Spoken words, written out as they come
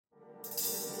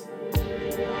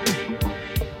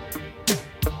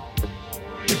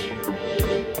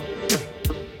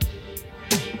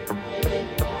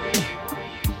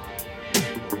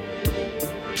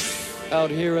Out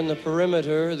here in the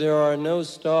perimeter, there are no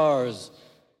stars.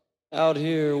 Out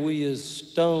here, we is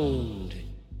stoned,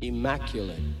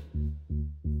 immaculate.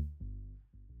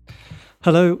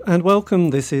 Hello and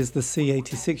welcome. This is the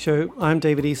C86 show. I'm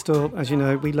David Eastaugh. As you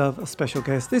know, we love a special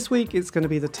guest. This week it's going to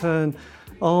be the turn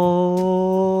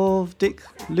of Dick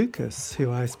Lucas,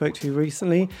 who I spoke to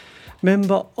recently,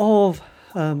 member of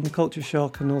Culture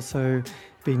Shock and also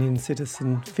been in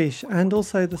Citizen Fish and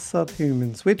also the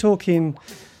Subhumans. We're talking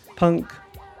punk,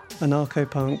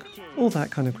 anarcho-punk, all that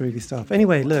kind of groovy stuff.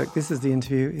 Anyway, look, this is the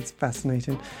interview. It's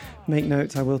fascinating. Make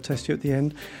notes. I will test you at the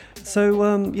end.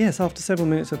 So, yes, after several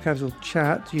minutes of casual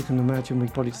chat, you can imagine we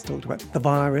probably just talked about the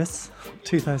virus,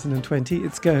 2020.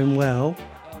 It's going well.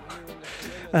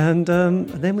 And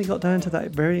then we got down to that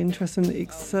very interesting,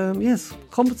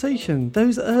 conversation.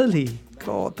 Those early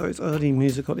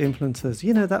musical influences.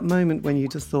 You know, that moment when you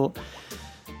just thought,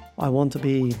 I want to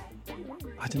be,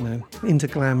 I don't know, into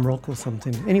glam rock or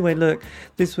something. Anyway, look,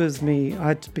 this was me.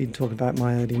 I'd been talking about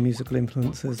my early musical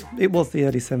influences. It was the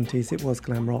early 70s. It was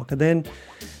glam rock. And then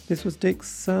this was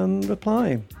Dick's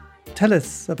reply. Tell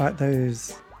us about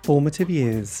those formative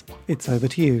years. It's over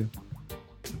to you.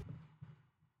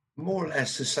 More or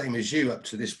less the same as you up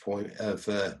to this point of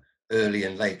early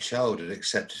and late childhood,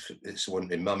 except it wasn't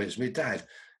my mum, it was my dad.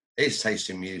 His taste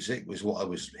in music was what I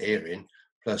was hearing,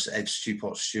 plus Ed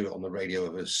Stewart Stewart on the radio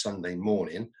of a Sunday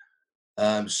morning.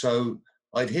 So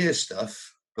I'd hear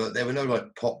stuff, but there were no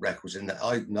like pop records in that.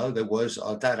 There was.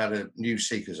 Our dad had a New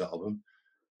Seekers album.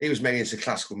 He was mainly into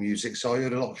classical music, so I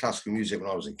heard a lot of classical music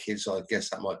when I was a kid, so I guess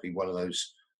that might be one of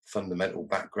those fundamental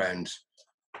background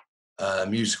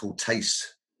musical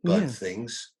taste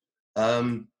things.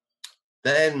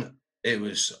 Then it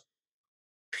was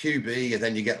puberty, and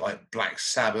then you get like Black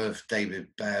Sabbath, David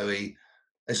Bowie.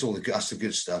 That's the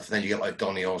good stuff. And then you get like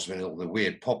Donny Osmond, all the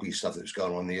weird poppy stuff that was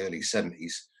going on in the early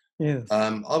 70s. Yes.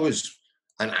 I was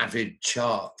an avid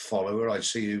chart follower. I'd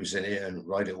see who was in it and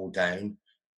write it all down,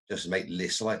 just to make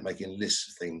lists. I like making lists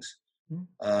of things.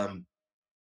 So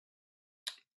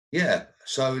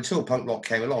until punk rock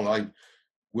came along, I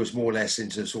was more or less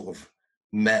into sort of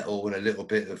metal and a little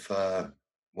bit of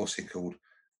what's it called?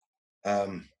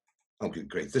 Oh, good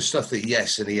grief! The stuff that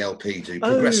Yes and ELP do,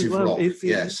 progressive rock.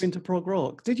 It's into prog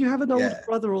rock. Did you have an older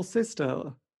brother or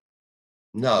sister?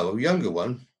 No, a younger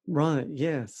one. Right.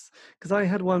 Yes, because I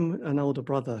had an older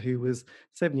brother who was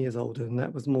 7 years older, and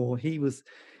that was more. His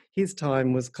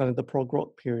time was kind of the prog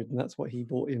rock period, and that's what he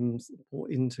brought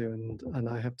into. And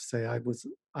I have to say,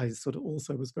 I sort of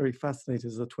also was very fascinated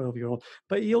as a 12-year-old.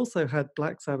 But he also had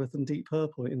Black Sabbath and Deep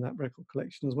Purple in that record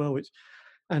collection as well,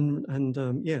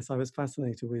 yes, I was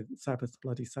fascinated with Sabbath,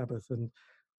 Bloody Sabbath, and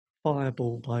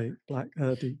Fireball by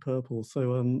Deep Purple.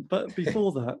 So, but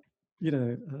before that,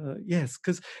 yes,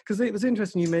 because it was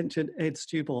interesting you mentioned Ed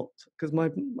Stewart, because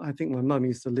I think my mum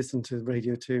used to listen to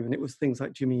Radio 2, and it was things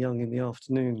like Jimmy Young in the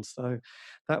afternoon. So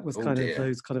that was of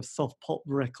those kind of soft pop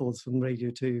records from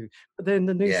Radio 2. But then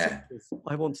the new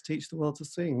I Want to Teach the World to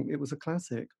Sing, it was a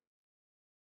classic.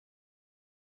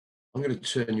 I'm going to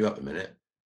turn you up a minute.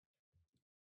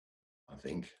 I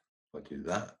think if I do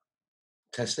that.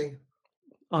 Testing.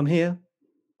 I'm here.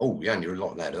 Oh, yeah, and you're a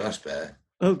lot louder. That's better.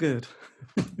 Oh, good.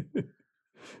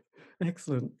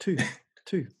 Excellent. Two.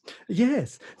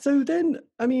 Yes. So then,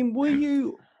 I mean, were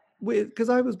you because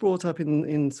I was brought up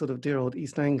in sort of dear old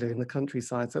East Anglia in the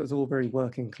countryside, so it was all very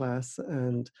working class,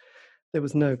 and there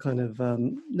was no kind of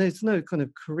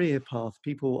career path.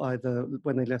 People either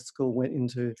when they left school went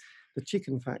into the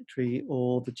chicken factory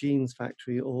or the jeans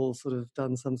factory, or sort of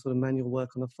done some sort of manual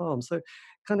work on a farm. So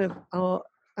kind of our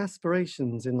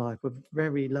aspirations in life were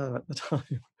very low at the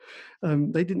time.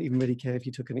 They didn't even really care if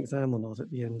you took an exam or not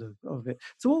at the end of it.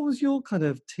 So what was your kind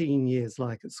of teen years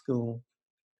like at school?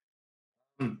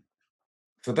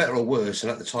 For better or worse,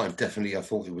 and at the time, definitely I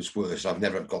thought it was worse. I've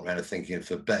never got around to thinking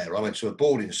for better. I went to a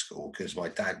boarding school because my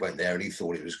dad went there and he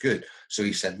thought it was good. So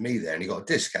he sent me there and he got a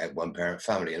discount, one-parent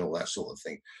family and all that sort of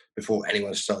thing, before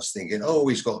anyone starts thinking, oh,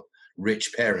 he's got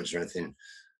rich parents or anything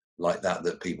like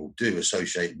that people do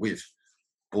associate with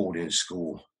boarding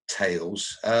school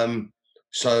tales.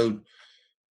 So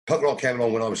punk rock came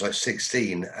along when I was like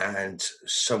 16 and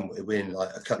in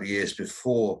like a couple of years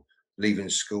before leaving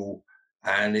school,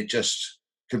 and it just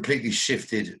completely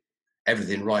shifted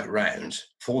everything right round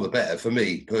for the better for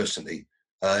me personally.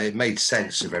 It made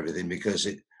sense of everything because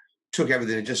it took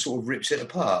everything and just sort of rips it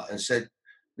apart and said,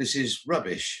 this is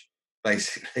rubbish,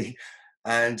 basically.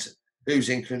 And who's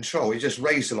in control? It just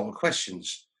raised a lot of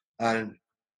questions. And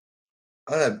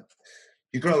I don't know,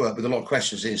 you grow up with a lot of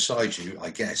questions inside you, I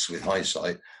guess, with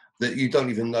hindsight, that you don't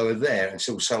even know are there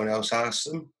until someone else asks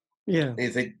them. Yeah. And you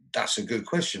think, that's a good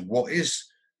question. What is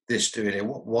this doing here?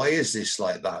 Why is this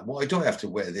like that? Why do I have to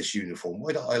wear this uniform?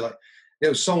 Why don't I like,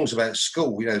 songs about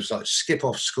school, it's like Skip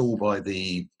Off School by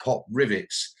the Pop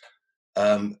Rivets,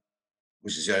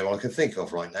 which is the only one I can think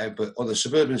of right now. But on the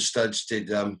Suburban Studs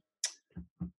did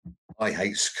I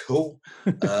Hate School.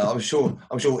 I'm sure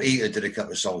Eater did a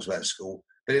couple of songs about school,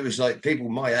 but it was like people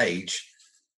my age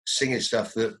singing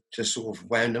stuff that just sort of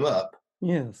wound them up.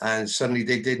 Yes. And suddenly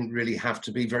they didn't really have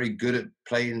to be very good at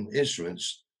playing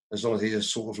instruments, as long as they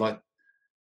just sort of like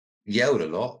yelled a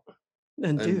lot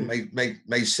and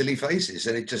made silly faces,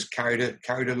 and it just carried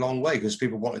a long way because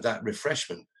people wanted that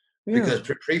refreshment. Yeah. Because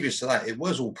previous to that, it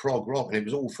was all prog rock, and it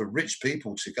was all for rich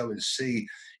people to go and see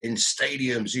in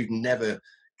stadiums you'd never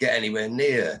get anywhere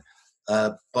near,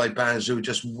 by bands who were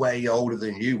just way older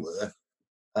than you were,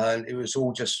 and it was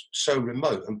all just so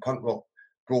remote. And punk rock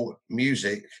brought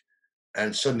music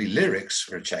and suddenly lyrics,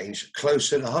 for a change,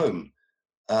 closer to home.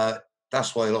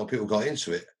 That's why a lot of people got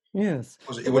into it. Yes.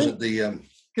 It wasn't the...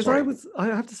 Because I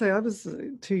have to say, I was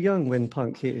too young when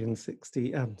punk hit in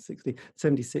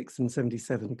 76 and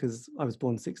 77, because I was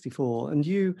born 64. And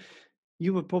you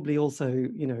were probably also,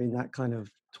 in that kind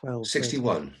of 12...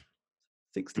 61.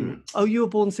 60. Oh, you were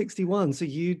born 61. So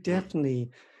you definitely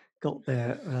got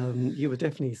there. You were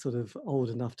definitely sort of old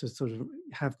enough to sort of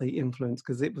have the influence,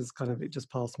 because it was kind of, it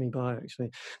just passed me by actually.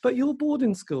 But your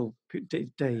boarding school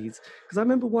days, because I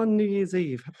remember one New Year's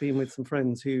Eve being with some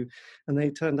friends and they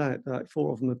turned out like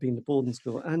 4 of them had been to boarding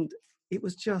school, and it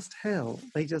was just hell.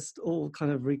 They just all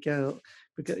kind of regale,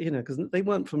 because they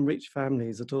weren't from rich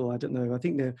families at all. I don't know. I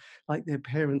think their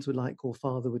parents would or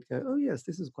father would go, "Oh yes,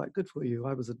 this is quite good for you.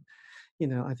 I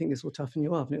think this will toughen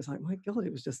you up." And it's like, my God,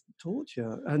 it was just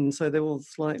torture. And so they were all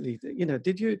slightly,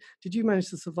 did you manage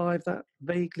to survive that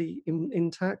vaguely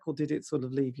intact, or did it sort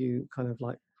of leave you kind of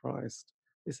like, Christ,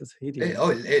 this is hideous?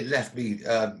 It left me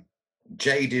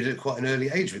jaded at quite an early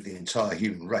age with the entire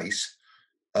human race.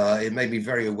 It made me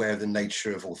very aware of the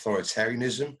nature of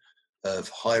authoritarianism, of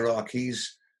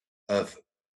hierarchies, of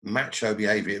macho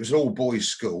behavior. It was an all boys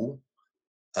school.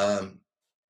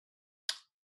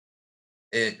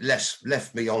 It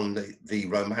left me on the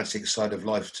romantic side of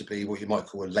life to be what you might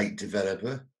call a late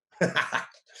developer,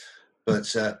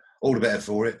 but all the better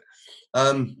for it.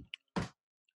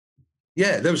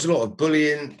 Yeah, there was a lot of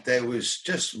bullying. There was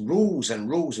just rules and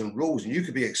rules and rules, and you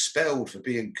could be expelled for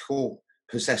being caught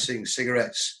possessing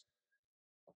cigarettes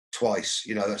twice,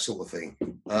 that sort of thing.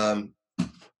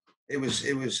 It was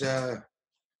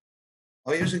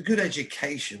a good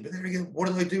education, but then again, what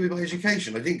did I do with my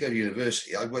education? I didn't go to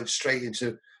university. I went straight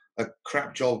into a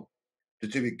crap job to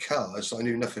do with cars I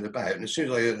knew nothing about. And as soon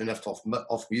as I earned enough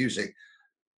off music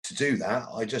to do that,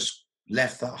 I just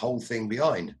left that whole thing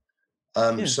behind.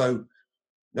 So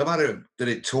no matter that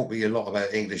it taught me a lot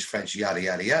about English, French, yada,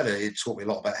 yada, yada, it taught me a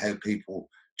lot about how people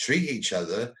treat each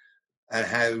other and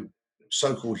how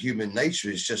so-called human nature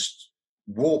is just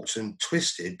warped and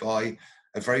twisted by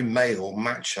a very male,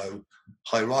 macho,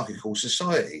 hierarchical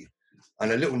society,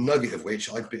 and a little nugget of which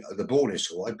the boarding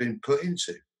school I'd been put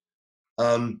into.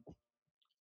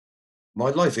 My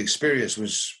life experience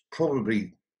was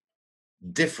probably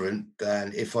different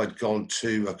than if I'd gone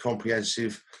to a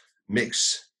comprehensive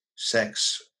mixed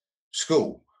sex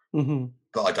school. Mm-hmm.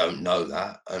 But I don't know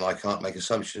that, and I can't make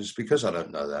assumptions because I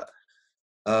don't know that.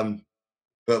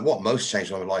 But what most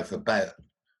changed my life about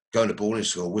going to boarding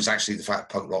school was actually the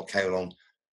fact punk rock came along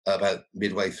about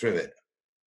midway through it.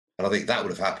 And I think that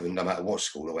would have happened no matter what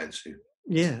school I went to.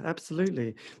 Yeah,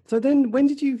 absolutely. So then when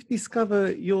did you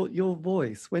discover your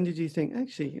voice? When did you think,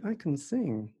 actually, I can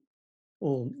sing,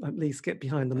 or at least get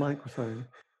behind the microphone?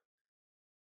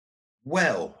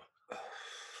 Well,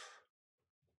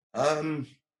 I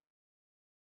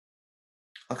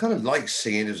kind of liked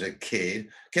singing as a kid.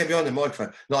 Get behind the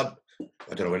microphone. I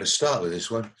don't know where to start with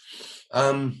this one.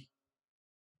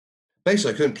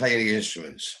 Basically, I couldn't play any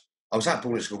instruments. I was at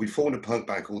boarding school. We formed a punk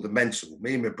band called The Mental,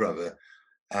 me and my brother,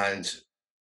 and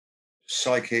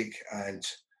Psychic and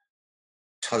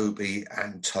Toby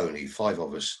and Tony, 5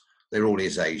 of us. They were all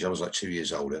his age. I was like 2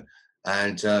 years older.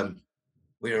 And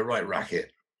we were a right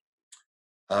racket.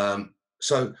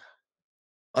 So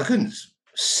I couldn't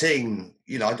sing,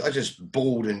 I just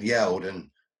bawled and yelled and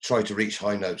tried to reach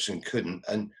high notes and couldn't,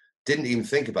 and didn't even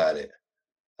think about it.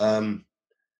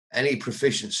 Any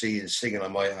proficiency in singing I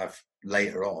might have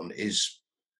later on is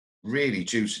really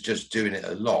due to just doing it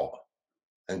a lot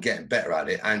and getting better at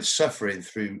it and suffering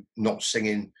through not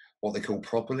singing what they call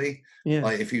properly. Yeah.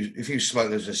 Like if you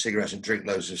smoke loads of cigarettes and drink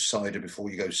loads of cider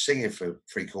before you go singing for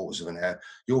 3/4 of an hour,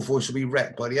 your voice will be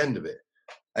wrecked by the end of it.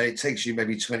 And it takes you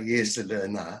maybe 20 years to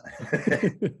learn that.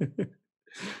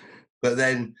 But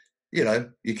then, you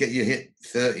hit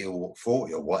 30 or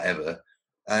 40 or whatever,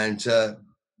 and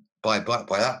by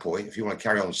that point, if you want to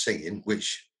carry on singing,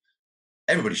 which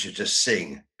everybody should just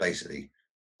sing basically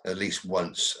at least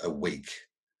once a week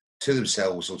to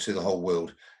themselves or to the whole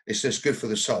world. It's just good for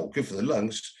the soul, good for the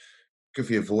lungs, good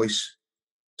for your voice.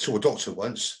 Saw a doctor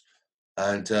once,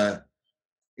 and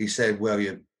he said, "Well,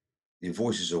 your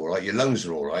voice is all right, your lungs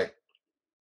are all right."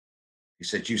 He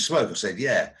said, "Do you smoke?" I said,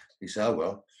 "Yeah." He said, "Oh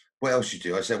well, what else you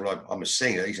do?" I said, "Well, I'm a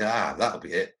singer." He said, "Ah, that'll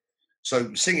be it."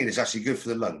 So singing is actually good for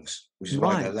the lungs, which is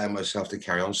why I Right. allow myself to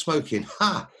carry on smoking.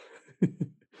 Ha!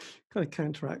 Kind of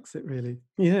counteracts it, really.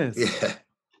 Yes. Yeah.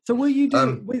 So were you doing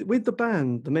Um, with the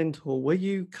band, The Mentor, were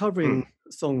you covering hmm.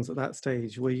 songs at that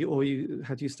stage?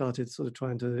 Had you started sort of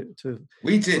trying to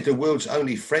We did the world's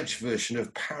only French version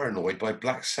of Paranoid by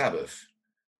Black Sabbath.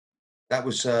 That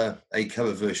was a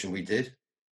cover version we did.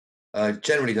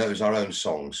 Generally, those our own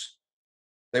songs.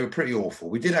 They were pretty awful.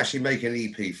 We did actually make an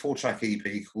EP, 4-track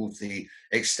EP called the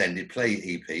Extended Play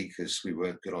EP because we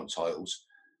weren't good on titles.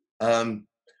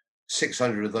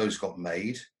 600 of those got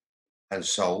made and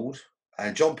sold.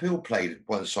 And John Peel played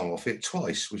one song off it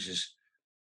twice, which is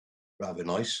rather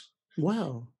nice.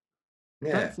 Wow,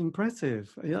 Yeah. that's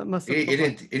impressive. Yeah, that must have He, felt he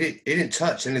like didn't he didn't he didn't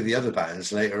touch any of the other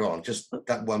bands later on, just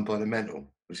that one by the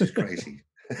Mental, which is crazy.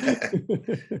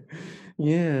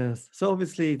 Yes. So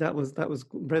obviously that was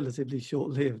relatively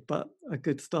short-lived, but a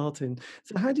good starting.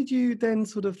 So how did you then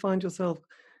sort of find yourself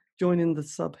joining the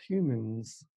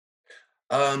Subhumans?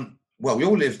 Well, we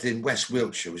all lived in West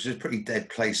Wiltshire, which is a pretty dead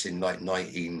place in like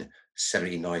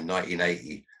 1979,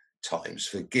 1980 times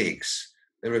for gigs.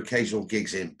 There were occasional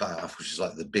gigs in Bath, which is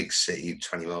like the big city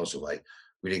 20 miles away.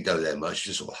 We didn't go there much,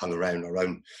 just sort of hung around our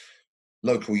own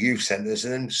local youth centres.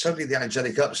 And then suddenly the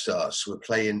Angelic Upstarts were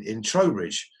playing in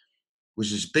Trowbridge,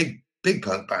 which is a big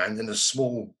punk band in a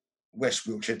small West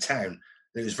Wiltshire town.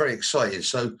 It was very exciting.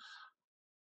 So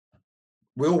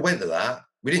we all went to that.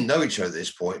 We didn't know each other at this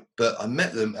point, but I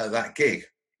met them at that gig.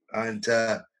 And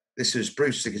this was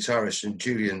Bruce, the guitarist, and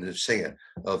Julian, the singer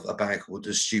of a band called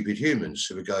The Stupid Humans,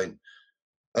 who were going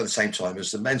at the same time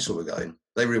as the Mental were going.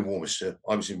 They were in Warminster.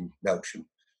 I was in Melksham.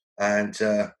 And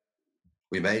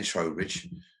we met in Trowbridge.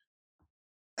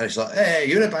 And it's like, "Hey,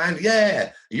 you in a band?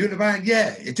 Yeah. Are you in a band?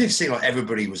 Yeah." It did seem like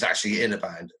everybody was actually in a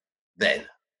band then.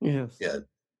 Yes. Yeah.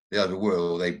 The other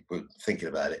world, they were thinking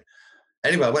about it.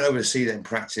 Anyway, I went over to see them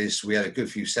practice. We had a good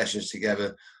few sessions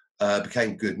together,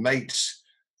 became good mates.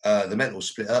 The Mental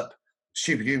split up,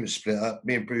 Stupid Humans split up.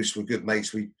 Me and Bruce were good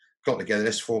mates. We got together,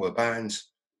 let's form a band.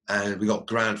 And we got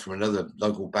Grant from another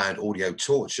local band, Audio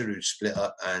Torture, who split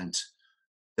up, and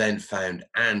then found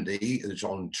Andy, who's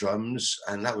on drums.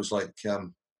 And that was like, that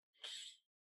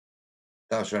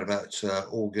was around about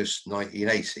August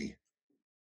 1980.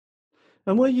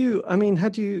 And were you, I mean,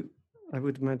 I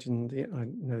would imagine I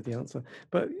know the answer,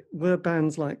 but were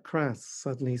bands like Crass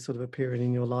suddenly sort of appearing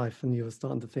in your life and you were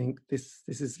starting to think this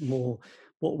is more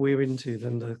what we're into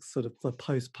than the sort of the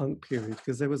post-punk period?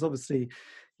 Because there was obviously,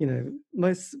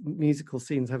 most musical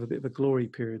scenes have a bit of a glory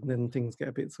period and then things get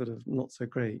a bit sort of not so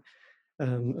great.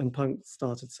 And punk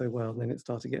started so well, and then it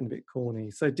started getting a bit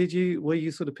corny. So were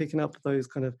you sort of picking up those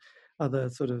kind of other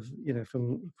sort of,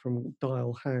 from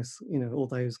Dial House, all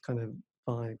those kind of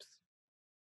vibes?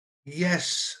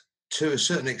 Yes, to a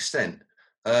certain extent.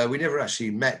 We never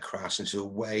actually met Crass until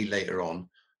way later on.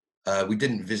 We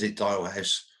didn't visit Dial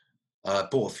House.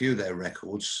 Bought a few of their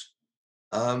records.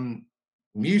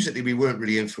 Musically, we weren't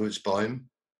really influenced by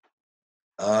him.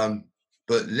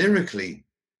 But lyrically,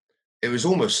 it was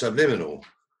almost subliminal.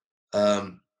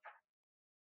 But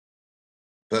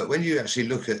when you actually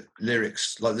look at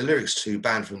lyrics, like the lyrics to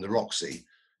Banned from the Roxy,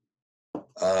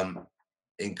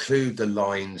 include the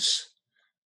lines.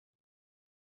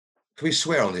 Can we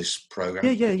swear on this program?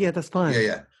 Yeah, that's fine.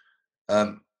 Yeah.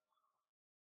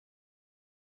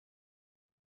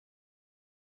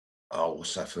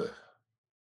 What's that for?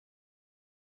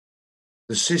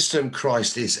 The system,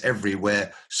 Christ, is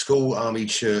everywhere. School, army,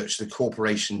 church, the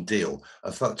corporation deal.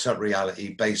 A fucked up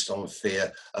reality based on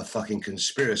fear. A fucking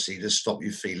conspiracy to stop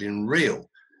you feeling real.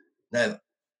 Now,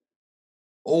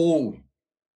 all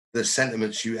the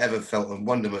sentiments you ever felt and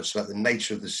wonderments about the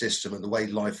nature of the system and the way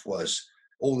life was,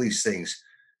 all these things,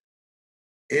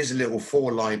 here's a little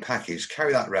 4-line package.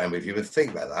 Carry that around with you and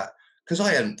think about that. Because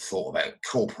I hadn't thought about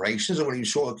corporations or what even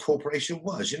sure a corporation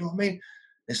was. You know what I mean?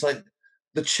 It's like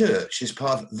the church is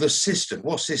part of the system.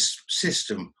 What's this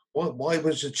system? Why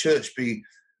would the church be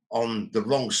on the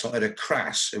wrong side of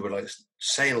Crass? They were like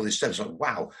saying all this stuff. It's like,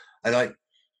 wow. And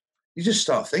you just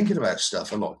start thinking about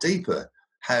stuff a lot deeper,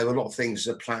 how a lot of things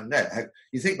are planned out. How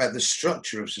you think about the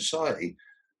structure of society.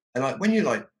 And like when you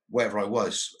like wherever I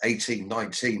was, 18,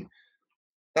 19,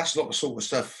 that's not the sort of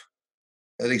stuff,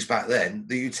 at least back then,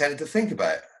 that you tended to think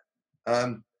about.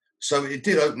 So it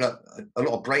did open up a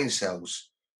lot of brain cells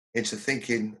into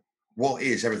thinking, what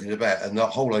is everything about? And the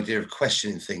whole idea of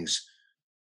questioning things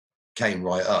came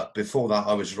right up. Before that,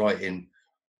 I was writing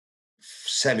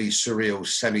semi-surreal,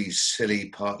 semi-silly,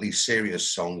 partly serious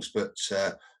songs, but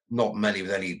not many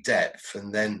with any depth.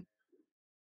 And then,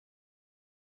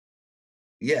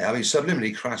 yeah, I mean,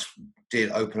 subliminally, Crass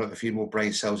did open up a few more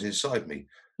brain cells inside me.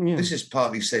 Yeah. This is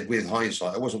partly said with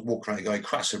hindsight. I wasn't walking around going,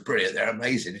 Crass are brilliant, they're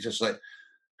amazing. It's just like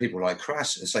people like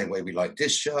Crass, the same way we like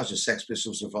Discharge, the Sex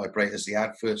Pistols, the Vibrators, the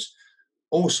Adverts,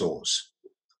 all sorts.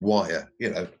 Wire,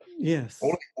 Yes.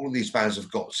 All of these bands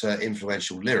have got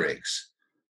influential lyrics,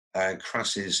 and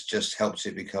Crass's just helped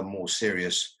it become more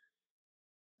serious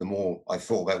the more I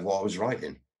thought about what I was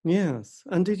writing. Yes.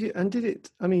 And did it,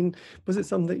 I mean, was it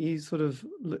something that you sort of,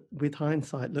 with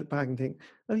hindsight, look back and think,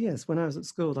 oh yes, when I was at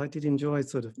school, I did enjoy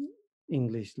sort of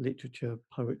English literature,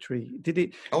 poetry. Did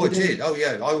it? Oh, it did. Oh,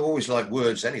 yeah. I always liked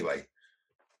words anyway.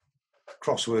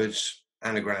 Crosswords,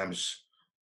 anagrams,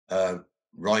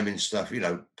 rhyming stuff,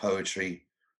 poetry.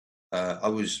 I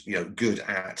was, good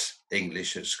at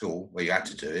English at school, where you had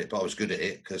to do it, but I was good at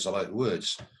it because I liked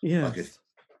words. Yeah. I could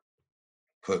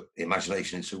put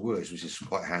imagination into words, which is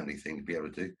quite a handy thing to be able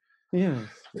to do. Yeah.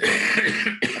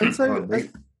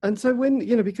 And so when,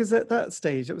 because at that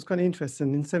stage, it was quite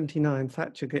interesting. In 79,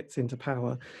 Thatcher gets into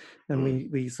power, and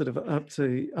we sort of up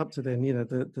to then,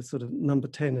 the sort of number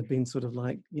 10 had been sort of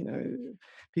like,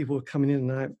 people were coming in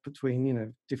and out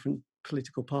between, different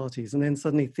political parties. And then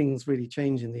suddenly things really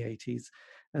changed in the 80s.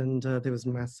 And there was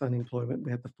mass unemployment. We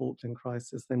had the Falkland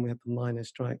crisis. Then we had the miners'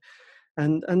 strike.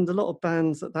 And a lot of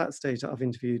bands at that stage that I've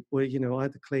interviewed were,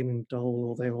 either claiming dole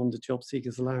or they were on the job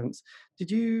seekers allowance.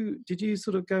 Did you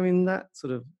sort of go in that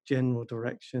sort of general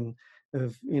direction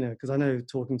of, because I know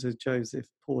talking to Joseph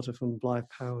Porter from Blythe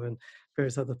Power and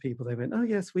various other people, they went, oh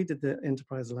yes, we did the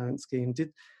enterprise allowance scheme.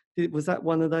 Was that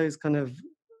one of those kind of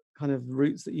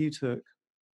routes that you took?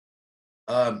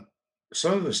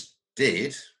 Some of us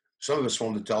did. Some of us were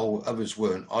on the dole, others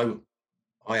weren't.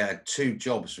 I had 2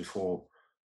 jobs before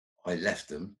I left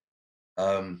them.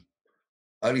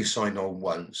 Only signed on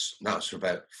once, and that was for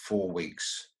about 4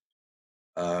 weeks,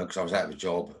 because I was out of a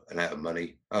job and out of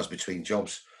money. I was between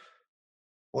jobs.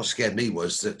 What scared me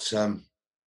was that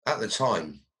at the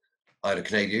time, I had a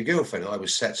Canadian girlfriend. I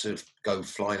was set to go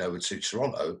flying over to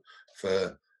Toronto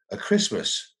for a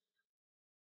Christmas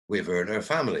with her and her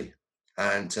family.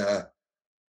 And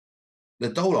the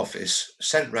dole office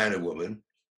sent round a woman,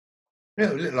 a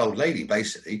little old lady,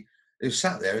 basically, who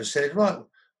sat there and said, right,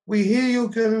 we hear you're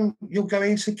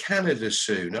going to Canada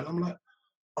soon. And I'm like,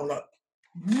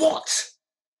 what?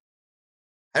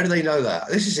 How do they know that?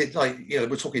 This is it, like,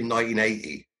 we're talking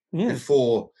 1980,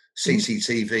 before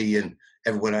CCTV and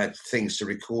everyone had things to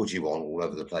record you on all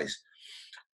over the place.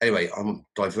 Anyway, I'm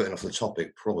diverting off the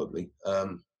topic, probably.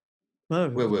 Where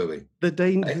were we? The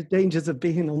dangers of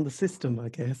being on the system, I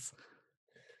guess.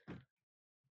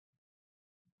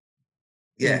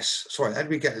 Yes. Sorry, how did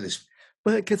we get to this?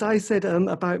 Well, because I said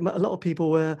about a lot of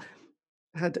people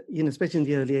had, especially in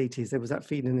the early 80s, there was that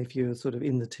feeling if you were sort of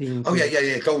in the team. Oh,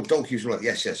 yeah. Dole queues were like,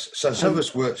 yes. So some of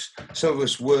us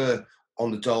were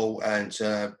on the dole and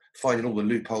finding all the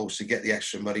loopholes to get the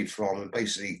extra money from, and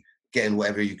basically getting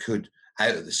whatever you could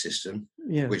out of the system,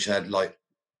 which had like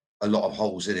a lot of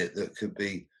holes in it that could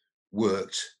be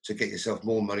worked to get yourself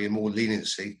more money and more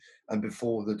leniency. And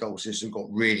before the dole system got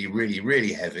really, really,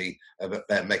 really heavy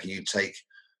about making you take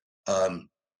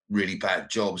really bad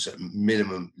jobs at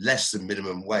less than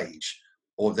minimum wage,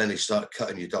 or then they start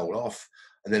cutting your dole off.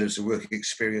 And then there's a working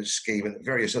experience scheme and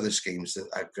various other schemes that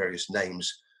had various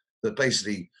names that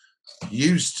basically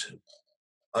used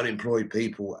unemployed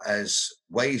people as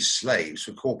wage slaves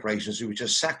for corporations who would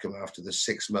just sack them after the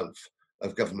 6 month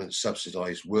of government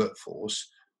subsidized workforce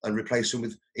and replace them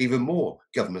with even more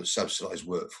government subsidized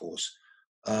workforce.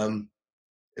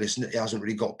 It hasn't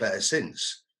really got better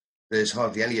since. There's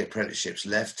hardly any apprenticeships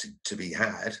left to be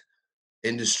had.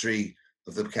 Industry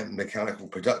of the mechanical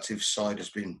productive side has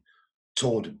been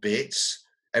torn to bits.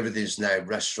 Everything's now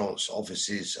restaurants,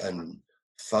 offices, and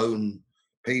phone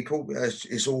people.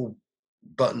 It's all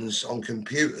buttons on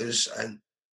computers, and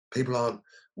people aren't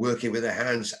working with their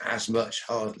hands as much,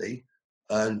 hardly.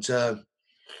 And the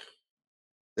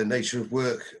nature of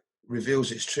work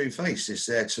reveals its true face. It's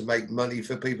there to make money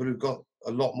for people who've got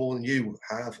a lot more than you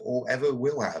have or ever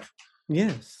will have.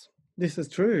 Yes. This is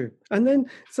true. And then,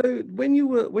 so when you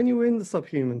were in the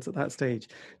Subhumans at that stage,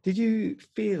 did you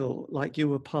feel like you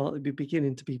were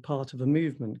beginning to be part of a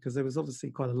movement? Because there was obviously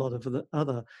quite a lot of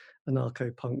other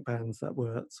anarcho-punk bands that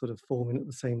were sort of forming at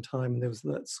the same time, and there was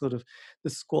that sort of the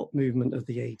squat movement of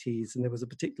the '80s, and there was a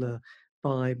particular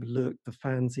vibe, look, the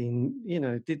fanzine.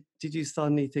 Did you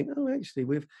suddenly think, oh, actually,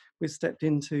 we've stepped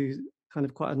into kind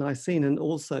of quite a nice scene, and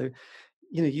also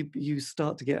you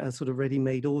start to get a sort of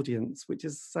ready-made audience, which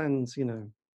sounds, people.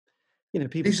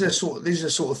 These are the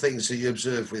sort of things that you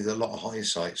observe with a lot of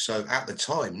hindsight. So at the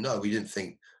time, no, we didn't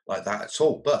think like that at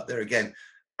all. But there again,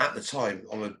 at the time,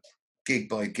 on a gig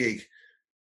by gig,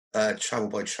 travel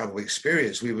by travel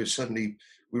experience, we were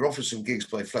offered some gigs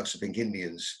by Flux of Pink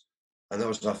Indians, and that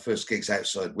was our first gigs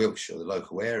outside Wiltshire, the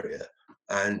local area.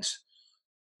 And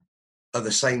at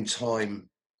the same time,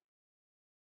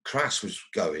 Crass was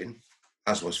going,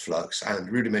 as was Flux,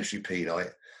 and Rudimentary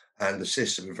Penite, and the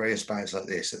System, and various bands like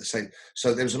this at the same.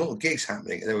 So there was a lot of gigs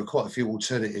happening, and there were quite a few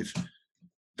alternative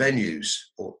venues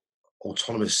or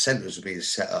autonomous centres were being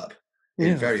set up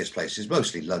in various places,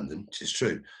 mostly London, which is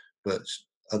true, but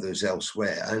others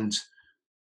elsewhere. And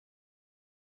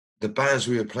the bands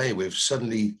we were playing with,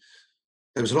 suddenly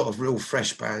there was a lot of real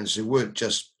fresh bands who weren't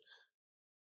just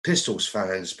Pistols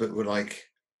fans, but were like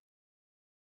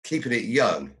keeping it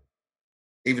young,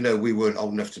 even though we weren't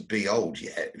old enough to be old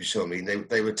yet. You see what I mean?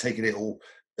 They were taking it all,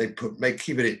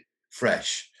 keeping it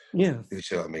fresh. Yeah. You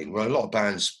see what I mean? Well, a lot of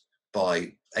bands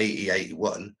by 80,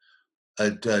 81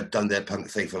 had done their punk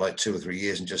thing for like 2 or 3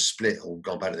 years and just split or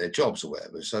gone back to their jobs or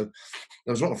whatever. So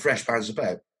there was a lot of fresh bands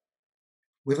about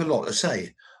with a lot to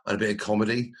say and a bit of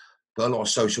comedy, but a lot of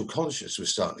social conscience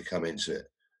was starting to come into it.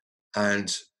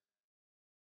 And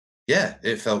yeah,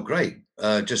 it felt great.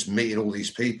 Just meeting all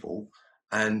these people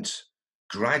and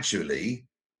gradually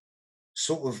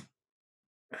sort of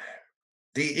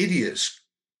the idiots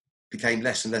became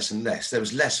less and less and less. There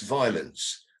was less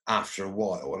violence after a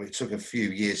while. I mean, it took a few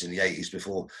years in the 80s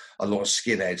before a lot of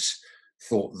skinheads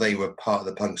thought they were part of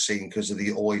the punk scene because of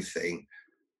the Oi thing.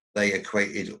 They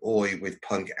equated Oi with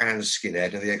punk and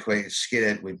skinhead, and they equated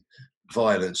skinhead with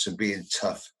violence and being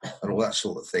tough and all that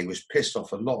sort of thing, which pissed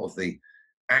off a lot of the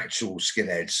actual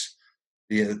skinheads,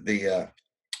 the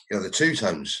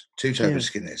two-tones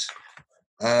skinheads.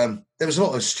 There was a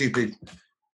lot of stupid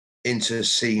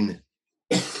inter-scene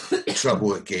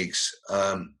trouble at gigs.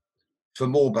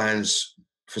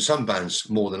 For some bands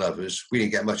more than others, we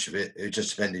didn't get much of it. It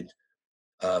just depended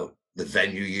the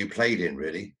venue you played in,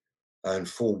 really. And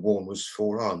Forewarned was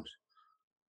forearmed.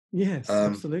 Yes,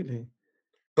 absolutely.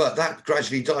 But that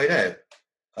gradually died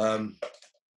out,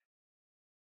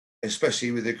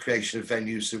 especially with the creation of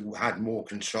venues that had more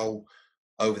control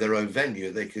over their own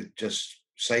venue. They could just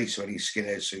say to any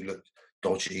skinheads who looked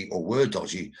dodgy or were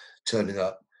dodgy turning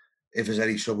up, if there's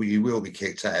any trouble, you will be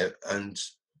kicked out. And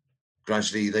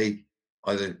gradually they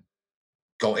either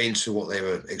got into what they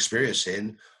were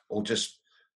experiencing or just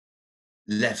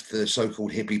left the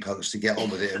so-called hippie punks to get on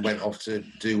with it and went off to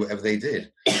do whatever they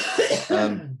did.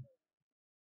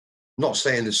 Not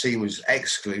saying the scene was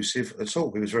exclusive at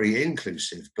all, it was very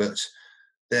inclusive, but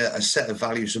a set of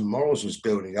values and morals was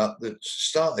building up that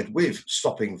started with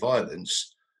stopping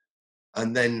violence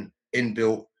and then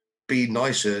inbuilt be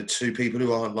nicer to people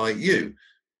who aren't like you,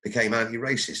 became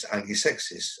anti-racist,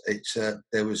 anti-sexist.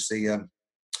 There was the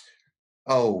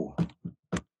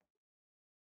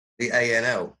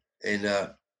ANL in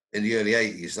the early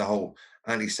 80s, the whole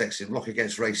anti-sexism, Rock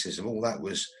Against Racism, all that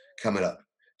was coming up.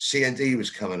 CND was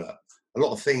coming up. A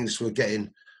lot of things were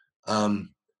getting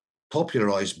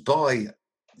popularized by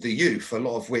the youth, a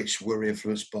lot of which were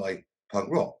influenced by punk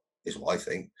rock, is what I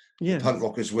think. Yeah. Punk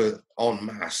rockers were en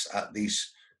masse at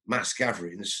these mass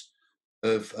gatherings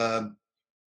of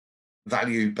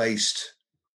value-based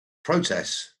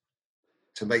protests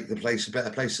to make the place a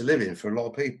better place to live in for a lot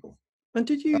of people. And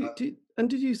did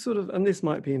you sort of, and this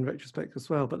might be in retrospect as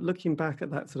well, but looking back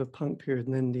at that sort of punk period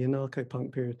and then the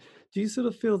anarcho-punk period, do you sort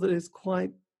of feel that it's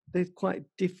quite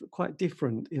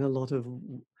different in a lot of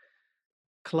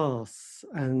class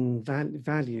and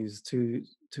values to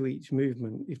each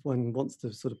movement, if one wants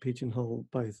to sort of pigeonhole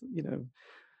both,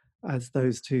 as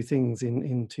those two things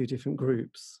in two different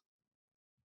groups?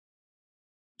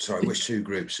 Sorry, which two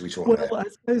groups are we talking about? Well, I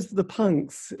suppose the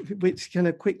punks, which kind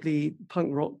of quickly, punk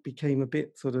rock became a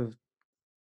bit sort of,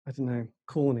 I don't know,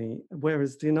 corny,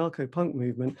 whereas the anarcho-punk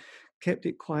movement kept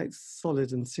it quite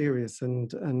solid and serious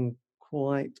and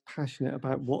quite passionate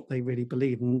about what they really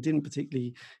believed, and didn't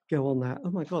particularly go on that, oh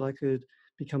my God, I could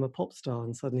become a pop star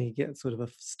and suddenly get sort of a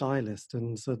stylist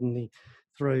and suddenly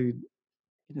throw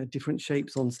different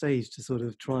shapes on stage to sort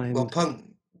of try and... Well,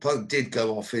 punk did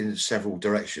go off in several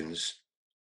directions.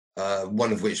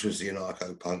 One of which was the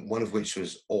anarcho punk, one of which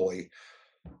was oi,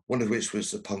 one of which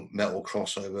was the punk metal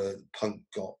crossover. Punk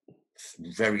got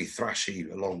very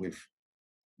thrashy, along with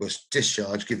was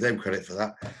Discharge. Give them credit for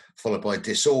that. Followed by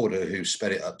Disorder, who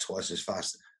sped it up twice as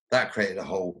fast. That created a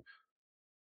whole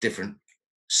different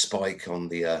spike on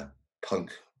the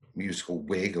punk musical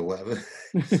wig or whatever.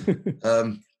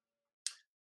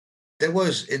 There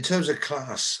was, in terms of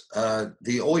class,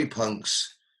 the oi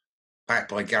punks,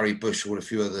 backed by Gary Bushell and a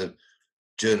few other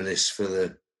journalists for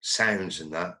the Sounds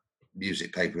and that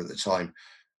music paper at the time,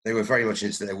 they were very much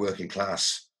into their working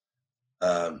class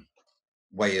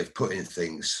way of putting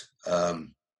things.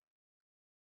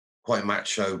 Quite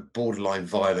macho, borderline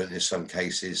violent in some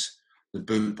cases. The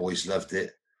Boot Boys loved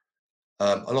it.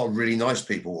 A lot of really nice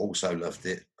people also loved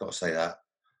it, got to say that.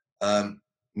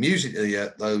 Musically,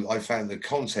 though, I found the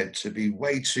content to be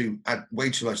way too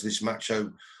much of this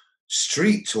macho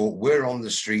street talk. We're on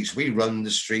the streets, we run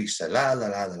the streets, la la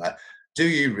la la la. Do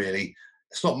you really?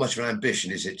 It's not much of an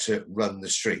ambition, is it, to run the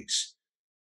streets?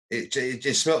 It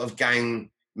just smelt of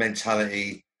gang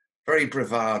mentality, very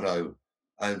bravado,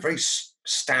 and very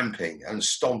stamping and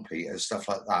stompy and stuff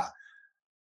like that.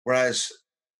 Whereas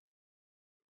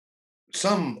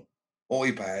some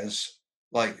oi bands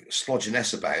like Slodge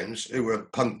and Bounds, who were a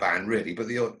punk band really, but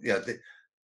there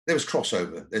was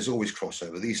crossover. There's always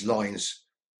crossover. These lines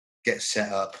get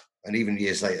set up, and even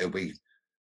years later we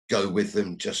go with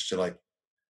them just to like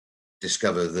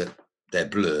discover that they're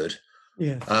blurred.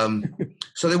 Yeah.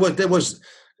 So there was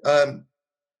and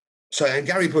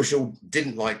Gary Bushell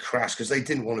didn't like Crass because they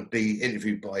didn't want to be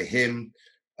interviewed by him,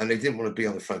 and they didn't want to be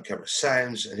on the front cover of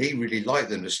Sounds, and he really liked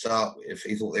them to start with.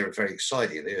 He thought they were very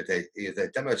exciting. They had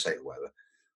their demo tape or whatever,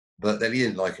 but then he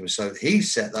didn't like them, so he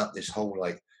set up this whole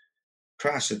like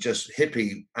Crass are just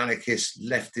hippie, anarchist,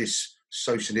 leftist,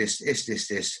 socialist,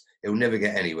 this. It'll never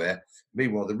get anywhere.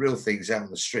 Meanwhile, the real thing's out on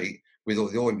the street with all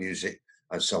the oi music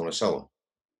and so on and so on.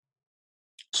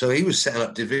 So he was setting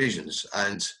up divisions,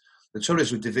 and the trouble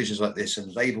is with divisions like this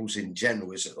and labels in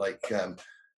general is that like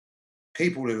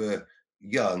people who are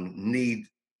young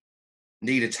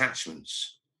need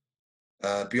attachments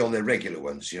beyond their regular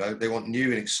ones. They want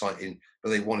new and exciting, but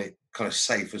they want it kind of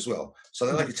safe as well. So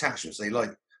they like attachments.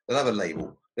 They'll have a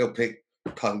label. They'll pick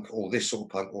punk or this sort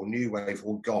of punk or new wave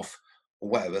or goth or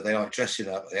whatever. They like dressing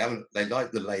up. They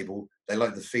like the label. They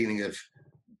like the feeling of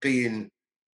being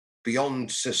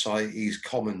beyond society's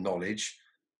common knowledge,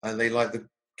 and they like the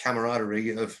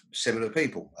camaraderie of similar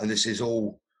people. And this is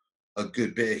all a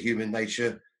good bit of human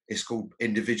nature. It's called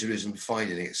individualism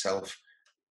finding itself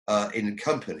in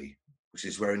company, which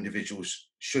is where individuals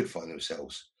should find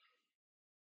themselves.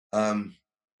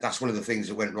 That's one of the things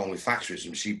that went wrong with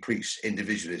Thatcherism. She preached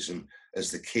individualism as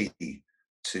the key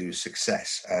to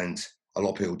success, and a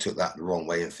lot of people took that the wrong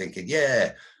way and thinking,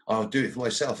 yeah, I'll do it for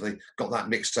myself. And they got that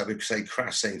mixed up with, say,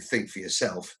 Crass saying think for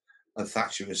yourself, and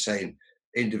Thatcher was saying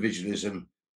individualism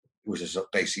was just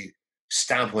basically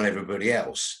stamp on everybody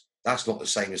else. That's not the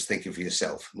same as thinking for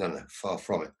yourself. No, far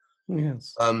from it.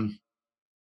 Yes.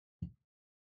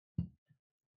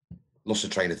 Lost a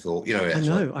train of thought.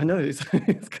 I know. It's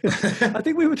good. I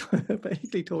think we would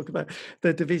basically talk about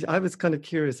the division. I was kind of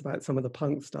curious about some of the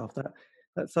punk stuff that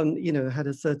some, had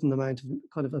a certain amount of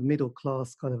kind of a middle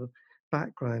class kind of a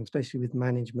background, especially with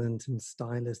management and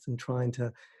stylists, and trying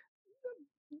to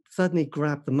suddenly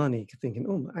grab the money, thinking,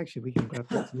 oh, actually we can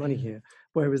grab lots of money here.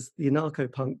 Whereas the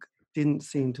anarcho punk didn't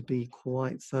seem to be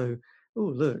quite so, oh,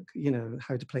 look,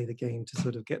 how to play the game to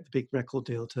sort of get the big record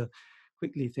deal to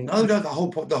quickly think. No, the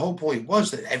whole point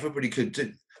was that everybody could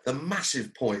do. The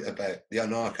massive point about the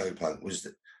anarcho punk was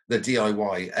the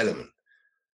DIY element.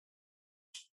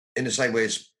 In the same way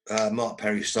as Mark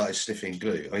Perry started sniffing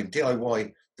glue. I mean,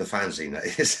 DIY, the fanzine,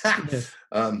 that is.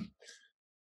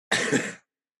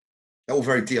 All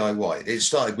very DIY. It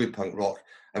started with punk rock,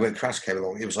 and when Crass came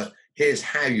along, it was like, here's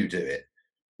how you do it,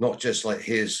 not just like,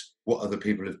 here's what other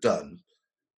people have done.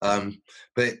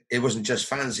 But it wasn't just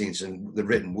fanzines and the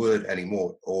written word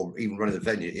anymore, or even running the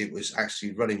venue. It was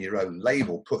actually running your own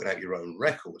label, putting out your own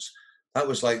records. That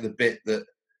was like the bit that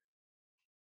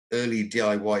early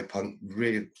DIY punk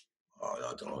really, I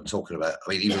don't know what I'm talking about. I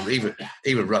mean,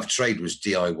 even Rough Trade was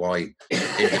DIY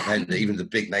independent. Even the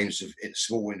big names of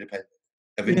small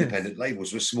independent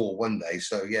labels were small one day.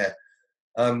 So yeah.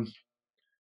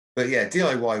 But yeah,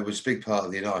 DIY was a big part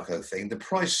of the anarcho thing. The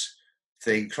price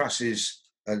thing, Crass's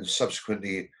and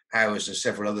subsequently ours and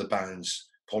several other bands'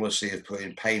 policy of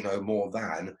putting pay no more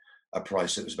than a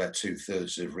price that was about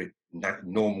 2/3 of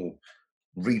normal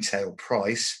retail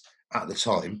price at the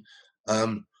time,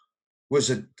 was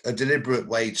a deliberate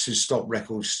way to stop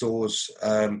record stores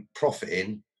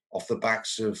profiting off the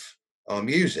backs of our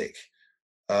music,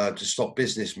 to stop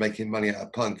business making money out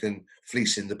of punk and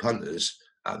fleecing the punters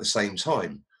at the same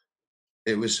time.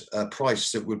 It was a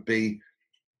price that would be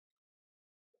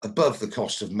above the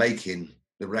cost of making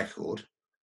the record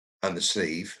and the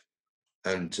sleeve,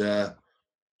 and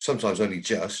sometimes only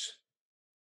just.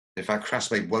 In fact,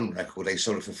 Crass made one record, they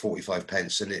sold it for 45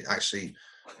 pence, and it actually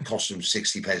cost them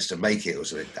 60 pence to make it. It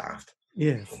was a bit daft.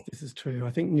 Yes, this is true.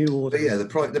 I think New Order. But yeah,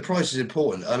 the price is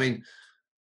important. I mean,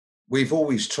 we've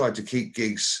always tried to keep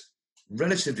gigs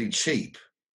relatively cheap.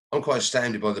 I'm quite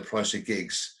astounded by the price of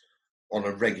gigs on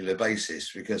a regular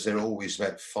basis, because they're always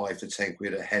about 5 to 10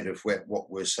 quid ahead of what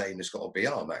we're saying has got to be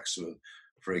our maximum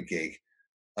for a gig.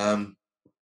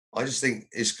 I just think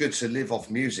it's good to live off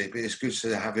music, but it's good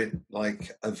to have it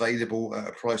like available at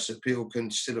a price that people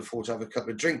can still afford to have a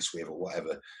couple of drinks with or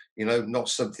whatever. You know, not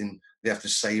something they have to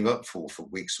save up for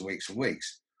weeks and weeks and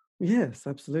weeks. Yes,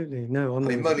 absolutely. No, I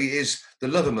mean, the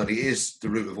love of money is the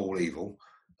root of all evil.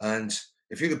 And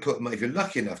if you could if you're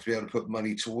lucky enough to be able to put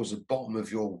money towards the bottom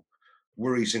of your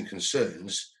worries and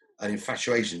concerns and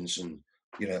infatuations and,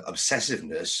 you know,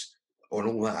 obsessiveness and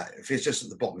all that, if it's just at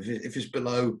the bottom, if it's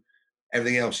below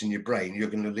everything else in your brain, you're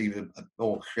going to lead a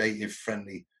more creative,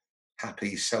 friendly,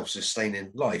 happy,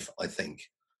 self-sustaining life, I think.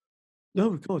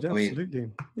 Oh God, absolutely. I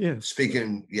mean, yes.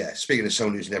 Speaking of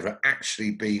someone who's never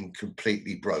actually been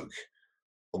completely broke,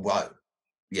 well,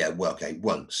 okay,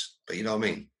 once, but you know what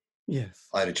I mean? Yes.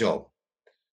 I had a job,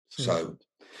 so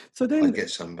then I get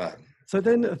some back. So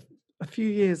then, a few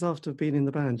years after being in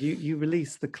the band, you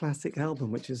released the classic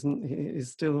album, which is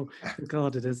still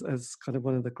regarded as kind of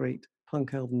one of the great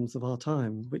punk albums of our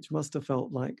time, which must have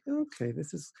felt like, okay,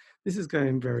 this is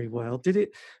going very well. Did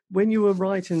it, when you were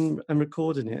writing and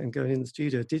recording it and going in the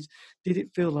studio, did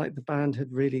it feel like the band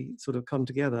had really sort of come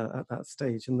together at that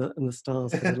stage and the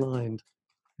stars had aligned?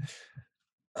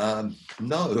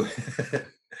 No.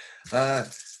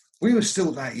 We were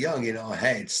still that young in our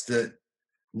heads that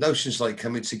notions like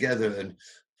coming together and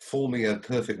forming a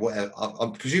perfect whatever.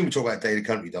 I'm presuming we're talking about Day the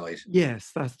Country Died.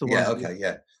 Yes, that's the one. Yeah, okay,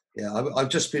 yeah. I've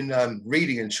just been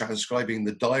reading and transcribing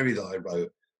the diary that I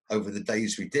wrote over the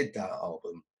days we did that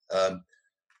album,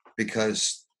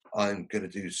 because I'm going to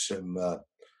do some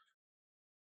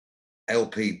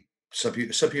LP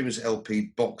Subhumans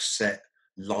LP box set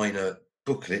liner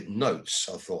booklet notes.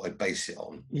 I thought I'd base it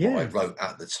on what I wrote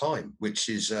at the time, which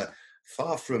is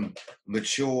far from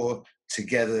mature,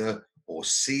 together, or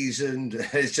seasoned.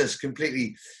 It's just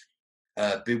completely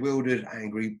bewildered,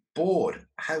 angry, bored.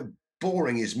 How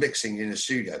boring is mixing in a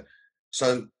studio?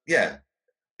 So yeah,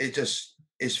 it's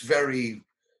very.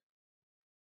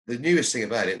 The newest thing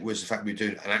about it was the fact we were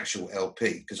doing an actual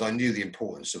LP, because I knew the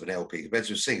importance of an LP compared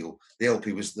to a single. The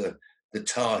LP was the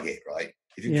target, right?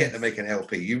 If you get to make an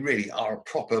LP, you really are a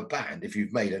proper band. If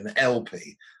you've made an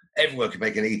LP, everyone can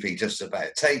make an EP just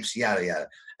about. Tapes, yada yada.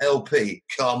 LP,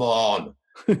 come on.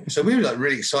 So we were like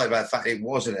really excited about the fact it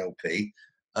was an LP.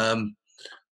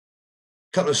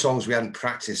 Couple of songs we hadn't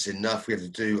practiced enough. We had to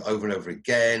do over and over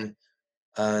again,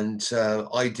 and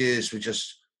ideas would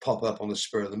just pop up on the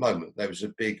spur of the moment. There was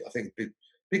a big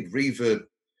reverb,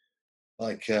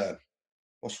 like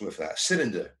what's the word for that?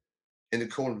 Cylinder in the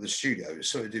corner of the studio.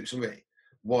 Something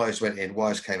wires went in,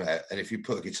 wires came out, and if you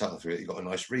put a guitar through it, you got a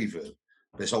nice reverb.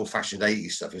 But it's old-fashioned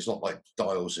 80s stuff. It's not like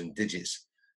dials and digits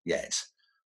yet.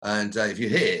 And if you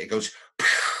hear it, it goes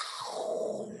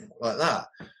like that.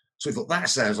 So we thought that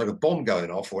sounds like a bomb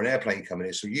going off or an airplane coming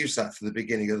in. So we used that for the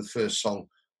beginning of the first song,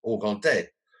 All Gone Dead.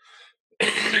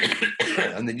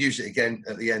 And then use it again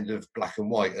at the end of Black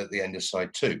and White at the end of side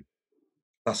 2.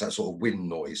 That's that sort of wind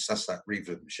noise. That's that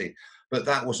reverb machine. But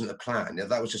that wasn't a plan.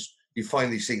 That was just, you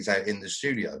find these things out in the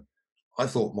studio. I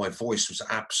thought my voice was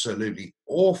absolutely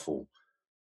awful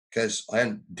because I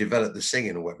hadn't developed the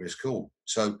singing or whatever it's called.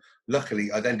 So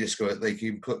luckily I then discovered they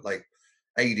can put like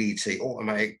ADT,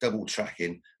 automatic double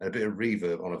tracking, and a bit of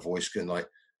reverb on a voice can like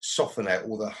soften out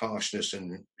all the harshness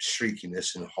and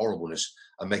shriekiness and horribleness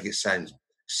and make it sound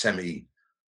semi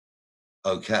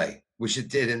okay, which it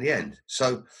did in the end.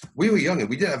 So we were younger.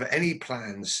 We didn't have any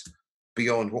plans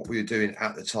beyond what we were doing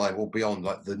at the time or beyond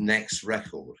like the next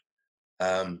record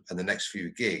and the next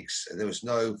few gigs. There was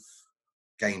no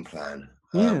game plan.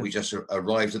 We just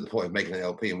arrived at the point of making an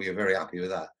LP and we were very happy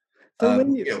with that.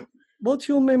 So what's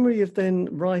your memory of then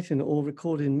writing or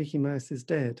recording Mickey Mouse is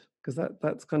Dead? Because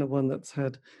that's kind of one that's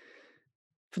had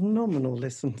phenomenal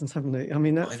listens, haven't it? I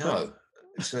mean, I know.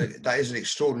 That is an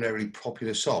extraordinarily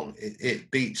popular song. It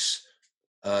beats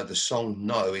the song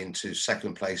No into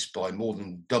second place by more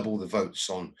than double the votes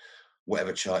on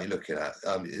whatever chart you're looking at.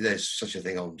 There's such a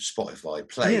thing on Spotify, Yes,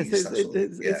 plays, that sort of thing.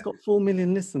 it's Yeah. got 4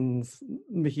 million listens,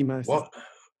 Mickey Mouse. What?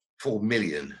 4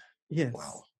 million? Yes.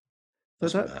 Wow. So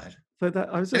That's mad.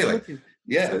 I was just Anyway, looking.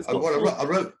 yeah, So it's I got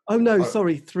wrote. Oh no, I,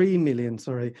 sorry, 3 million.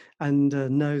 Sorry, and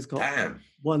No's got damn.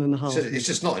 1.5. It's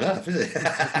just not enough, is it?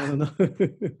 I don't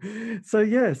know. So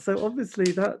yeah, so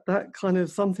obviously that kind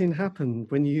of something happened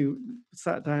when you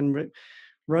sat down,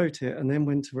 wrote it, and then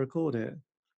went to record it.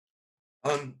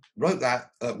 Wrote that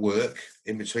at work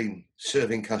in between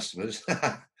serving customers.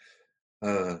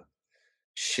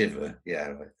 Shiver,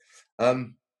 yeah. Right.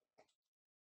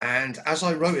 And as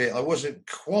I wrote it, I wasn't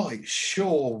quite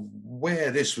sure where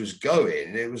this was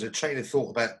going. It was a train of thought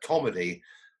about comedy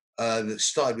that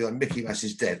started with like, Mickey Mouse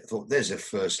is dead. I thought, there's a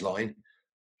first line.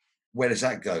 Where does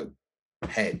that go?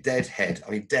 Head, dead head. I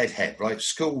mean, dead head, right?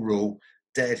 School rule,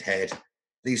 dead head.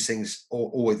 These things,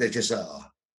 always they just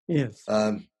are. Yes.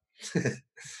 Got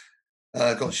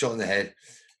shot in the head.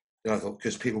 And I thought,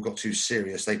 because people got too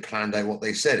serious, they planned out what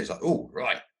they said. It's like, oh,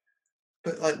 right.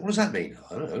 But like, what does that mean?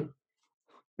 I don't know.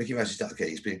 Mickey Mouse is dead. Okay,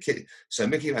 he's been kidding. So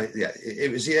Mickey Mouse,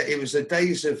 it was the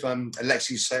days of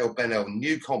Alexei Sayle-Bennell.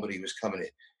 New comedy was coming in.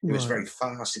 It was very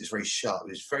fast. It was very sharp.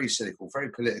 It was very cynical, very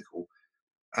political.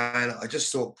 And I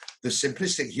just thought the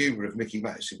simplistic humor of Mickey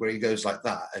Mouse, where he goes like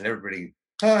that, and everybody,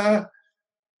 and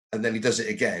then he does it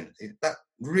again. That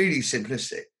really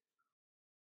simplistic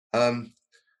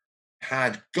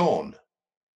had gone.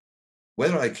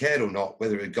 Whether I cared or not,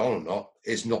 whether it had gone or not,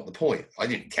 is not the point. I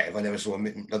didn't care if I never saw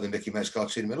another Mickey Mouse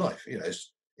cartoon in my life. You know,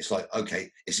 it's like,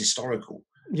 okay, it's historical.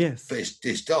 Yes. But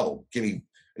it's dull. Give me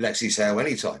Alexei Sayle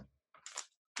anytime.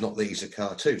 Not that he's a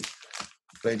cartoon.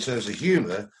 But in terms of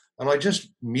humour, and I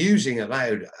just musing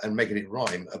aloud and making it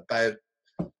rhyme about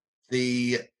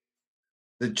the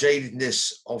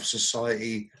jadedness of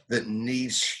society that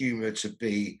needs humour to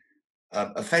be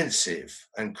offensive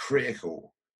and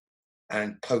critical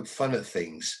and poke fun at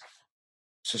things.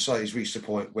 Society's reached a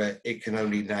point where it can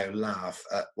only now laugh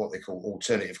at what they call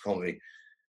alternative comedy.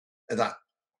 That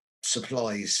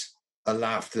supplies a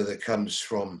laughter that comes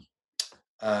from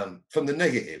the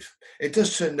negative. It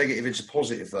does turn negative into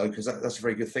positive, though, because that's a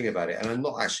very good thing about it. And I'm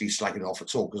not actually slagging it off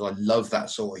at all, because I love that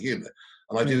sort of humour.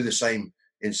 And I do the same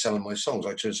in some of my songs.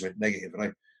 I turn something negative and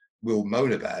I will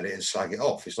moan about it and slag it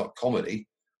off. It's not comedy,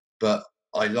 but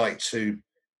I like to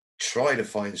try to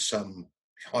find some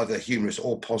either humorous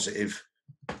or positive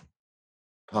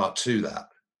part to that.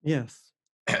 Yes.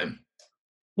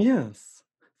 Yes.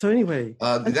 So anyway,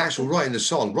 the actual writing the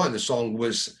song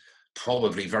was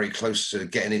probably very close to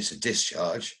getting into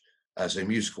Discharge as a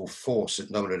musical force that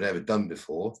no one had ever done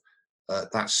before.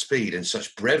 That speed and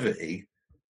such brevity,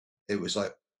 it was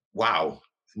like, wow,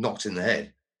 knocked in the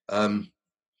head.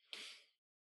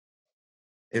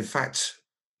 In fact,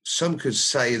 some could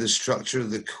say the structure of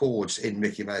the chords in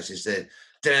Mickey Mouse is Dead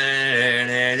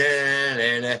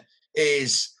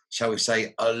is, shall we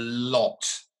say, a lot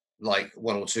like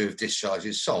one or two of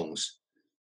Discharge's songs.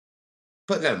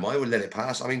 But never mind, we'll let it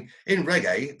pass. I mean, in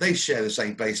reggae, they share the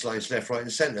same bass lines left, right,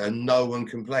 and centre, and no one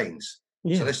complains.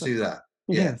 Yes, so let's do that.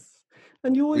 Yes.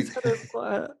 And you always had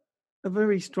a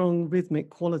very strong rhythmic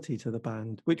quality to the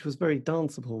band, which was very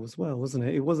danceable as well, wasn't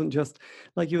it? It wasn't just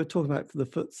like you were talking about the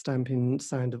foot stamping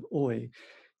sound of Oi.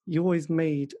 You always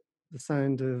made the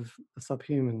sound of the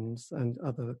Subhumans and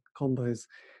other combos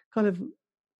kind of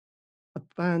a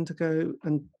band to go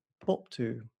and bop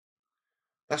to.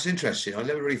 That's interesting. I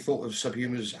never really thought of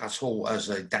Subhumans at all as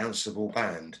a danceable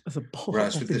band. As a bop.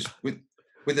 Whereas with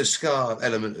the ska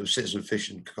element of Citizen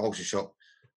Fish and Culture Shock,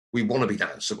 we want to be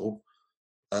danceable.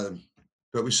 But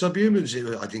with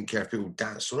Subhumans, I didn't care if people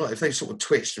danced or not. If they sort of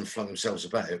twitched and flung themselves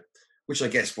about, which I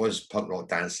guess was punk rock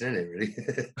dancing, isn't it,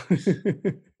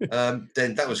 really?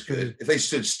 Then that was good. If they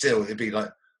stood still, it'd be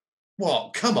like,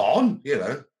 what? Come on, you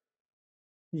know?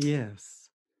 Yes.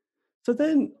 So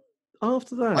then,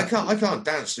 after that, I can't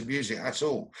dance to music at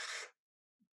all.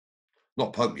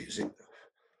 Not punk music.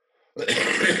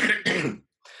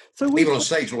 So even on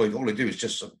stage, all I do is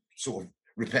just some sort of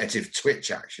repetitive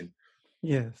twitch action.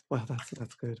 Yes, well,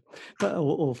 that's good. But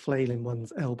or flailing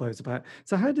one's elbows about.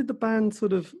 So how did the band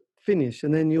sort of finish,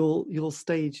 and then your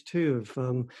stage 2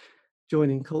 of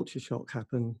joining Culture Shock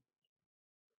happen?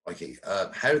 Okay,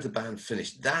 how did the band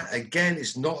finish? That again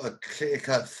is not a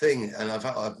clear-cut thing, and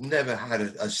I've never had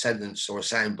a sentence or a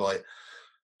soundbite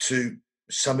to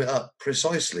sum it up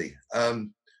precisely.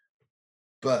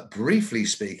 But briefly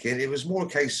speaking, it was more a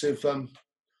case of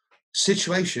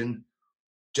situation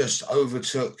just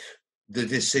overtook the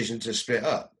decision to split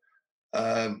up.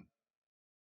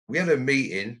 We had a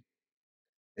meeting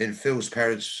in Phil's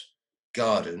parents'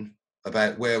 garden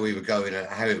about where we were going and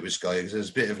how it was going, because there's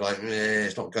a bit of like,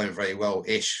 it's not going very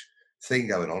well-ish thing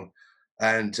going on.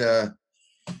 And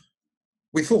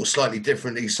we thought slightly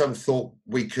differently. Some thought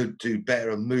we could do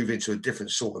better and move into a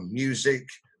different sort of music.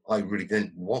 I really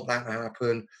didn't want that to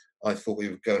happen. I thought we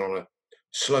were going on a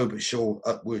slow but sure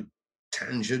upward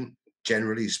tangent,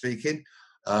 generally speaking.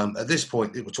 At this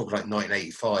point, we're talking like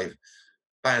 1985.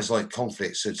 Bands like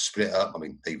Conflicts had split up. I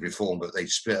mean, they reformed, but they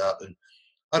split up, and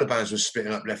other bands were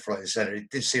splitting up left, right, and centre.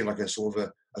 It did seem like a sort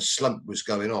of a slump was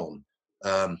going on.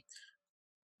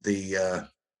 The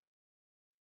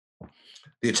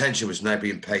attention was now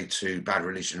being paid to Bad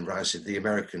Religion and Rancid. The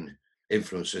American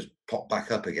influences popped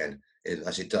back up again,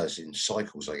 as it does in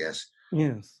cycles, I guess.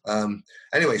 Yes.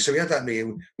 Anyway, so we had that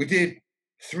meeting. We did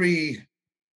 3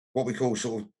 what we call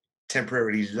sort of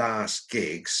temporarily last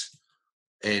gigs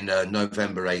in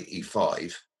November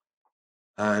 85,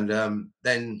 and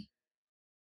then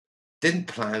didn't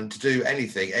plan to do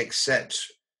anything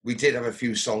except we did have a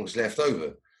few songs left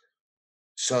over.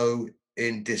 So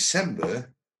in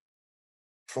December,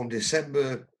 from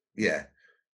December,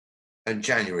 and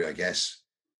January, I guess,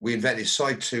 we invented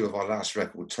side 2 of our last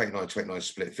record, 2929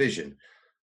 Split Vision,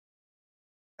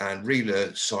 and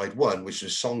relearned side 1, which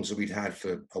was songs that we'd had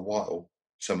for a while,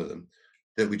 some of them,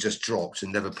 that we just dropped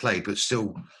and never played, but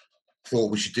still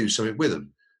thought we should do something with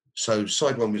them. So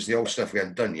side 1 was the old stuff we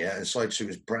hadn't done yet, and side 2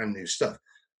 was brand new stuff,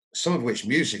 some of which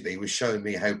musically was showing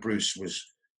me how Bruce was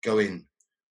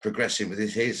progressing with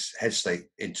his head state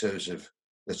in terms of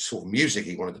the sort of music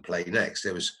he wanted to play next.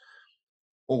 There was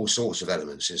all sorts of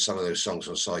elements in some of those songs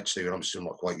on side 2, and I'm still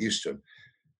not quite used to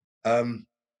them.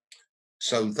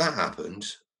 So that happened,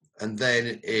 and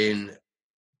then in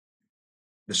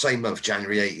the same month,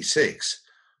 January 86,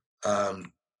 I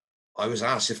was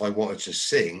asked if I wanted to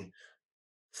sing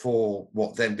for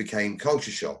what then became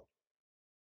Culture Shock.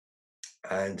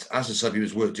 And as the somebody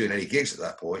was weren't doing any gigs at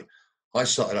that point, I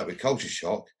started up with Culture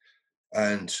Shock,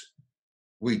 and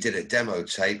we did a demo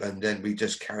tape, and then we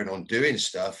just carried on doing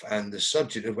stuff. And the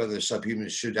subject of whether the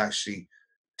Subhumans should actually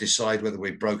decide whether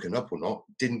we'd broken up or not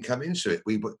didn't come into it.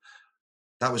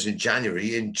 That was in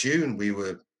January. In June, we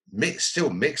were still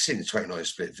mixing the 29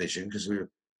 Split Vision, because it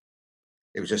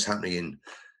was just happening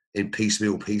in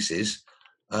piecemeal pieces.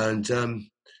 And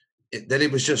then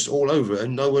it was just all over,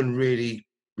 and no one really,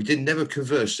 we never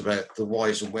conversed about the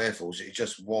whys and wherefores. It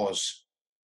just was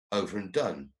over and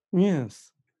done.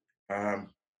 Yes.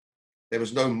 There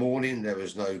was no mourning, there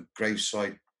was no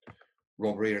graveside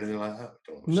robbery or anything like that.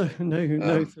 No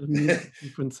sort of music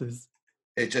sequences.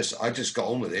 I just got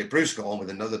on with it. Bruce got on with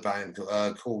another band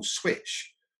called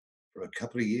Switch for a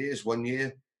couple of years. 1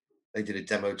 year, they did a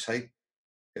demo tape.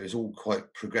 It was all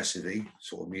quite progressively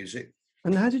sort of music.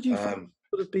 And how did you feel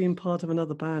sort of being part of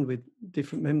another band with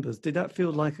different members? Did that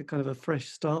feel like a kind of a fresh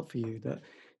start for you? That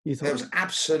you thought it was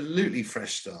absolutely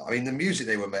fresh start. I mean, the music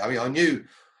they were making. I mean, I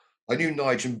knew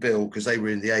Nigel and Bill because they were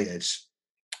in the A-Heads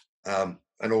and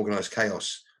Organised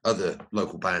Chaos, other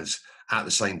local bands at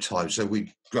the same time. So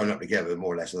we'd grown up together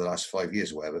more or less in the last 5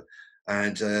 years or whatever.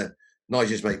 And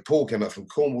Nigel's mate Paul came up from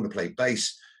Cornwall to play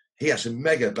bass. He had some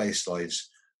mega bass lines.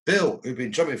 Bill, who'd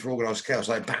been drumming for Organised Chaos,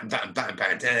 like bam, bam, bam,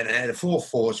 bam, the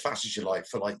 4/4 as fast as you like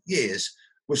for like years,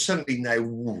 was suddenly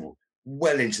now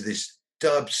well into this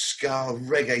dub, ska,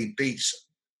 reggae beats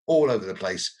all over the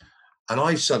place. And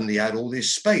I suddenly had all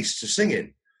this space to sing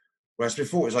in. Whereas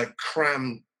before it was like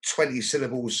cram 20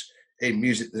 syllables in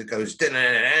music that goes like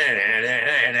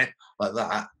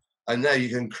that. And now you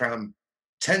can cram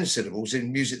 10 syllables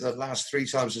in music that lasts 3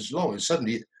 times as long. And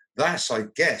suddenly that's, I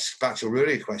guess, back to your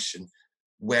earlier question,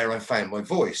 where I found my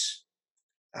voice.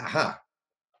 Aha.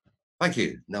 Thank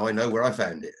you. Now I know where I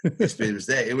found it. It was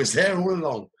there. It was there all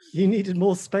along. You needed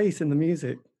more space in the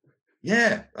music.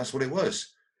 Yeah, that's what it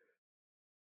was.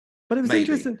 But it was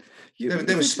interesting.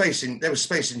 There was space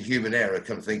in Human Error,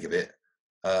 come to think of it.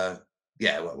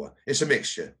 Well, it's a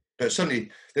mixture. But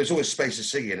suddenly there's always space to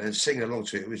sing in, and singing along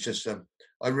to it was just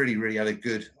I really, really had a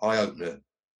good eye-opener.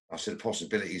 I said the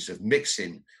possibilities of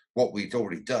mixing what we'd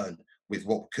already done with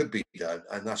what could be done,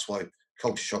 and that's why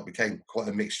Culture Shock became quite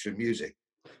a mixture of music.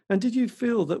 And did you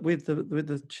feel that with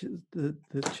the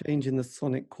change in the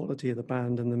sonic quality of the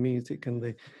band and the music and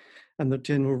the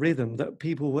general rhythm, that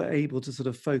people were able to sort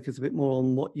of focus a bit more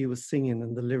on what you were singing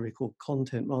and the lyrical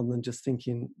content, rather than just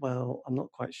thinking, well, I'm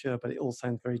not quite sure, but it all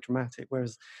sounds very dramatic.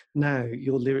 Whereas now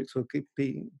your lyrics were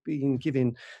being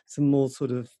given some more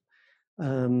sort of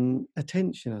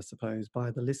attention, I suppose,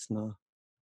 by the listener.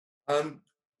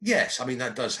 Yes, I mean,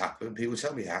 that does happen. People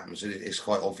tell me it happens. It's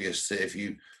quite obvious that if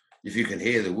you can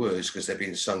hear the words because they're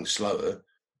being sung slower,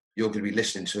 you're going to be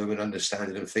listening to them and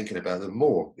understanding and thinking about them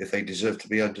more if they deserve to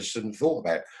be understood and thought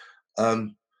about.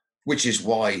 Which is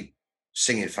why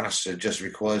singing faster just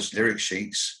requires lyric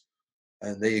sheets,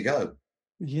 and there you go.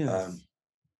 Yes.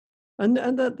 And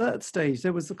at that stage,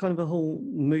 there was a kind of a whole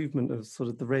movement of sort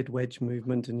of the Red Wedge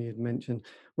movement, and you had mentioned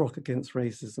Rock Against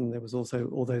Racism. There was also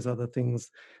all those other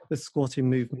things. The squatting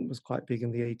movement was quite big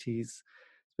in the 80s,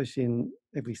 especially in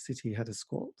every city had a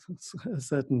squat, a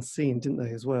certain scene, didn't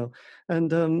they, as well?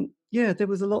 And yeah, there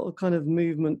was a lot of kind of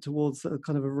movement towards a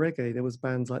kind of a reggae. There was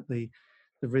bands like the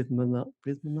Rhythmanites,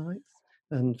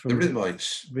 and The from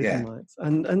Rhythmites, yeah. Rhythmites,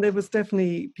 and there was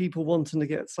definitely people wanting to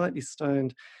get slightly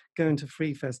stoned, going to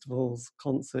free festivals,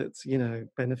 concerts, you know,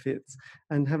 benefits,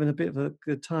 and having a bit of a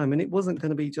good time. And it wasn't going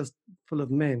to be just full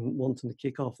of men wanting to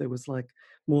kick off. There was like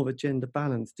more of a gender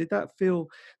balance. Did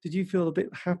you feel a bit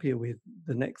happier with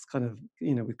the next kind of,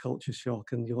 you know, with Culture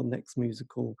Shock and your next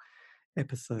musical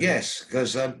episode? Yes,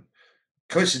 because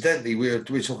coincidentally, we were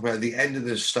talking about the end of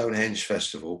the Stonehenge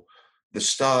Festival, the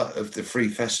start of the free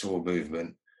festival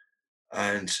movement,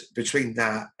 and between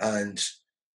that and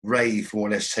rave more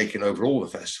or less taking over all the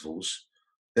festivals,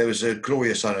 there was a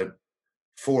glorious 4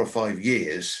 or 5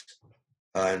 years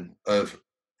and of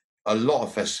a lot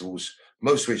of festivals,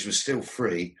 most of which were still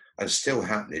free and still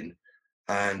happening.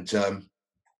 And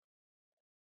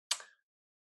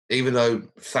even though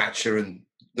Thatcher and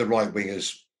the right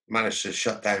wingers managed to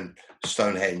shut down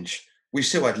Stonehenge, we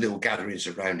still had little gatherings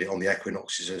around it on the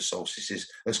equinoxes and solstices,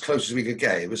 as close as we could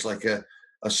get. It was like a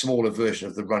smaller version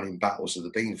of the running battles of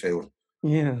the Beanfield.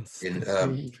 Yes, In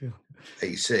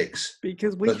 86.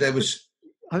 Because there was,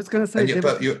 I was going to say,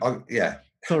 yeah.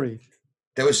 Sorry.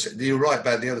 There was, you're right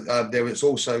about the other, there was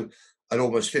also an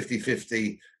almost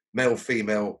 50-50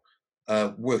 male-female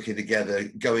working together,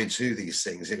 going to these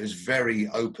things. It was very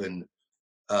open,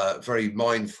 very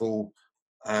mindful,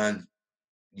 and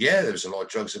yeah, there was a lot of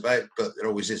drugs about, but there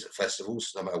always is at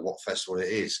festivals, no matter what festival it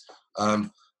is.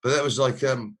 But that was like,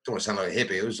 don't want to sound like a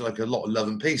hippie, it was like a lot of love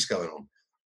and peace going on,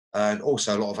 and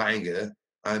also a lot of anger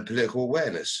and political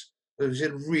awareness. It was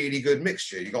a really good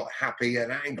mixture. You got happy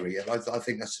and angry, and I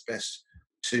think that's the best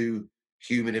two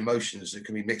human emotions that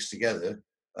can be mixed together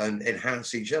and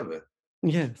enhance each other.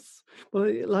 Yes.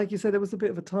 Well, like you said, there was a bit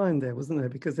of a time there, wasn't there?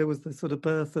 Because there was the sort of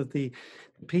birth of the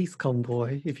Peace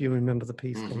Convoy, if you remember the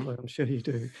Peace Convoy, I'm sure you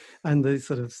do, and the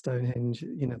sort of Stonehenge,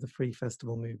 you know, the free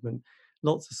festival movement.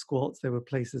 Lots of squats. There were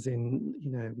places in, you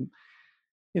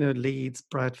know, Leeds,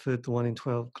 Bradford, the 1 in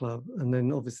 12 club, and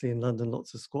then obviously in London,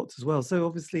 lots of squats as well. So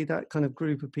obviously that kind of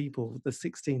group of people, the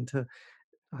 16 to,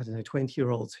 I don't know,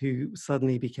 20-year-olds who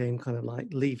suddenly became kind of like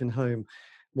leaving home,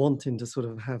 wanting to sort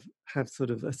of have sort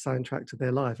of a soundtrack to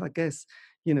their life. I guess,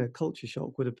 you know, Culture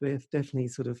Shock would have definitely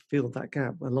sort of filled that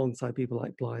gap alongside people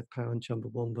like Blythe Power and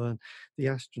Chumbawamba and the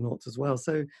Astronauts as well.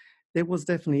 So there was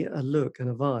definitely a look and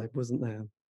a vibe, wasn't there?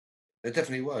 There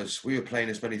definitely was. We were playing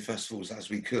as many festivals as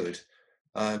we could,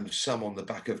 some on the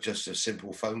back of just a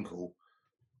simple phone call.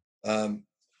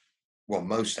 Well,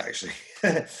 most actually.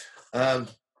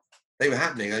 They were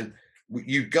happening, and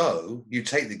you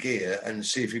take the gear and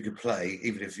see if you could play,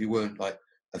 even if you weren't like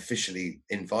officially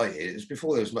invited. It was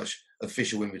before there was much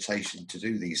official invitation to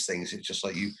do these things. It's just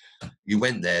like you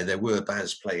went there were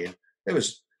bands playing. There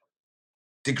was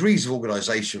degrees of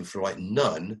organisation for like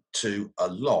none to a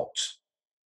lot.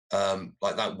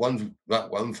 Like that one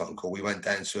phone call, we went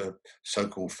down to a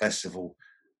so-called festival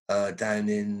down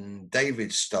in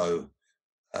Davidstow.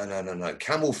 No,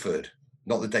 Camelford.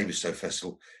 Not the Davidstow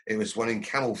Festival. It was one in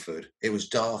Camelford. It was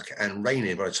dark and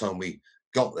raining by the time we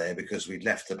got there, because we'd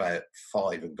left about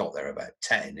 5 and got there about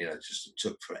 10. You know, it just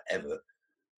took forever.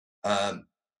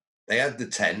 They had the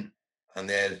tent and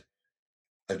they had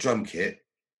a drum kit,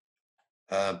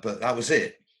 but that was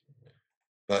it.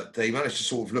 But they managed to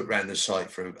sort of look around the site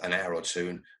for an hour or two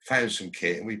and found some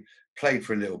kit, and we played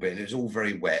for a little bit, and it was all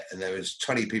very wet, and there was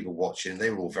 20 people watching. They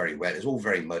were all very wet. It was all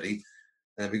very muddy,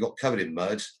 and we got covered in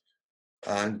mud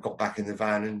and got back in the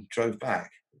van and drove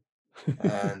back.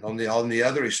 And on the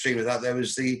other extreme of that, there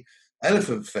was the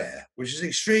Elephant Fair, which is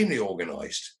extremely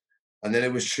organised. And then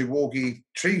there was Trewargie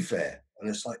Tree Fair, and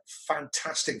it's like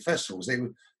fantastic festivals. They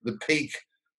were the peak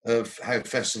of how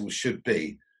festivals should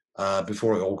be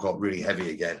before it all got really heavy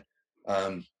again.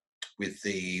 With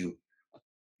the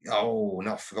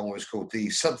I forgot what it's called,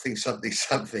 the something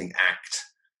Act.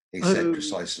 He said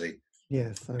precisely.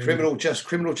 Yes, Criminal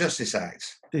Justice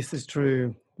Act. This is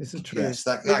true. Yes,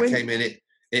 that came in. It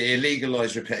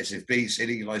illegalised repetitive beats,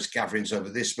 illegalised gatherings over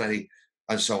this many,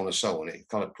 and so on and so on. It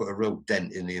kind of put a real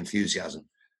dent in the enthusiasm.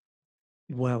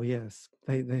 Well, yes,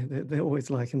 they always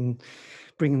like and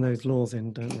bringing those laws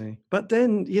in, don't they? But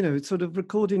then, you know, sort of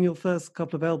recording your first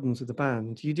couple of albums with the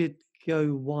band, you did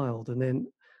go wild, and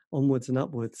then onwards and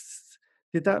upwards.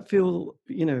 Did that feel,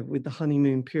 you know, with the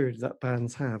honeymoon period that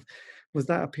bands have, was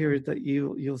that a period that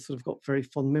you sort of got very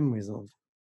fond memories of,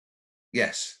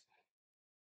 Yes.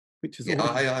 which is Yeah,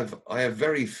 always I have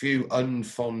very few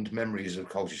unfond memories of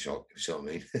Culture Shock, if you know what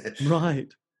I mean.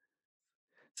 right?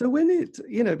 So when it,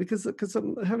 you know, because I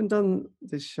haven't done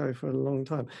this show for a long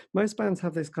time, most bands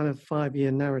have this kind of 5-year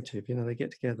narrative. You know, they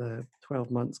get together 12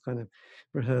 months, kind of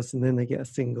rehearse, and then they get a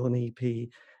single, an EP.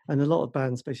 And a lot of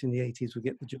bands, especially in the 80s, would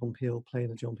get the John Peel,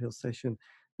 playing a John Peel session.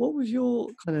 What was your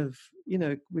kind of, you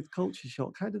know, with Culture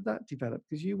Shock? How did that develop?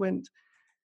 Because you went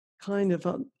kind of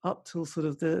up till sort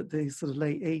of the sort of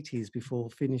late 80s before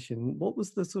finishing. What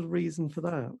was the sort of reason for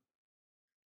that?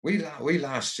 We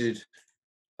lasted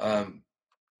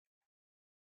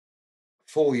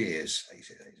 4 years.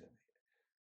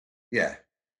 Yeah,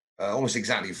 almost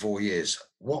exactly 4 years.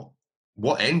 What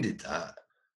ended that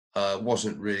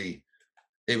wasn't really.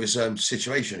 It was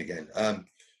situation again.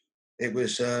 It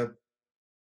was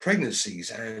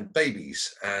pregnancies and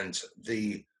babies and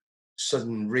the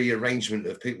sudden rearrangement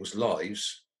of people's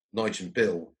lives. Nigel and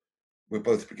Bill were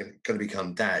both going to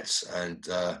become dads, and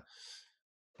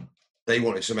they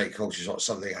wanted to make Culture Shock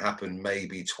something that happened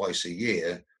maybe twice a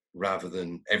year rather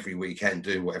than every weekend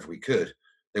doing whatever we could.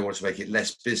 They wanted to make it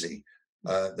less busy.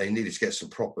 They needed to get some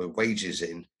proper wages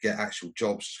in, get actual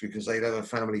jobs because they'd have a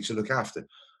family to look after,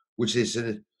 which is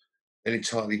an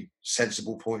entirely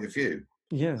sensible point of view.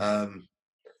 Yes.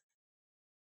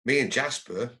 Me and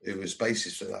Jasper, who was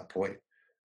bassist at that point,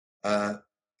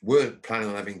 weren't planning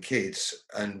on having kids,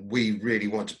 and we really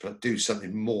wanted to do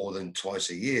something more than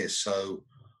twice a year. So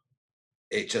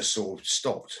it just sort of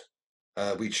stopped.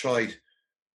 We tried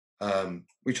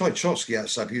Trotsky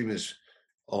outside Pumas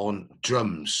on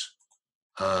drums,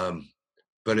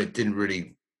 but it didn't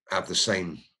really have the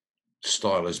same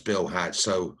style as Bill had.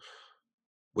 So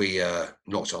we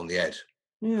knocked it on the head.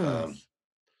 Yes.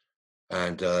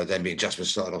 And then me and Jasper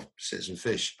started off Citizen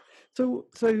Fish. So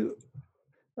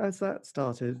as that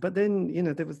started, but then, you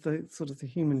know, there was the sort of the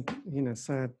human, you know,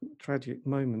 sad, tragic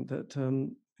moment that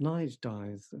Nige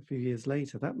dies a few years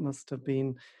later. That must have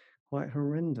been quite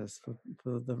horrendous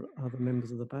for the other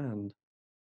members of the band.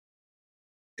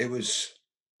 It was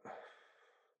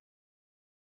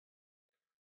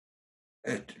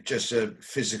just the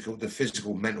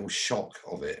physical mental shock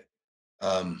of it.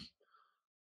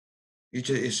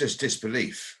 It's just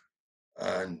disbelief,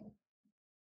 and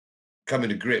coming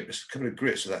to grips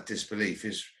with that disbelief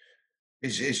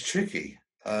is tricky.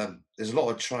 There's a lot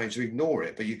of trying to ignore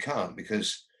it, but you can't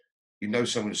because you know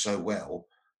someone so well,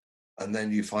 and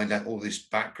then you find out all this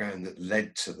background that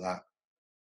led to that.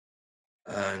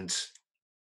 And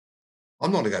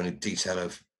I'm not going into detail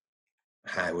of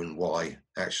how and why,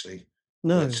 actually,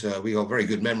 No. but we got very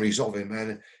good memories of him,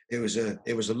 and it was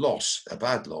a loss, a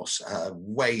bad loss, at a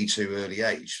way too early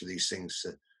age for these things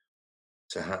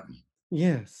to happen.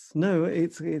 Yes. No,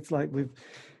 it's like with,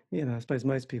 you know, I suppose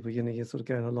most people, you know, you're sort of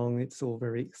going along, it's all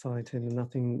very exciting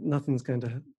and nothing's going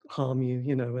to harm you,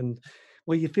 you know, and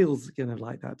well, you feels, you know,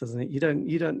 like that, doesn't it? You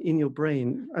don't in your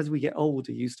brain, as we get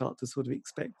older, you start to sort of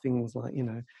expect things like, you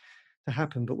know, to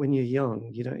happen. But when you're young,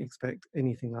 you don't expect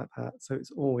anything like that. So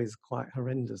it's always quite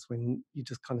horrendous when you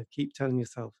just kind of keep telling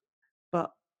yourself,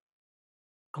 but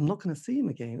I'm not going to see him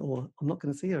again, or I'm not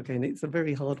going to see her again. It's a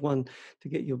very hard one to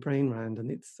get your brain around,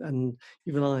 and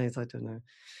you realize, I don't know,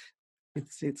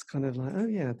 it's kind of like, oh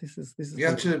yeah, this is You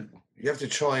have to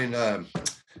try and I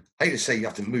hate to say you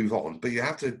have to move on, but you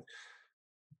have to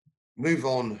move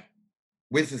on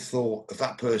with the thought of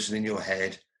that person in your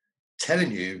head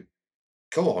telling you,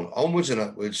 come on, onwards and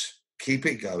upwards, keep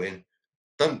it going.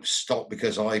 Don't stop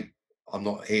because I'm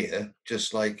not here.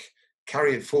 Just like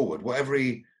carry it forward. Whatever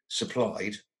he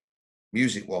supplied,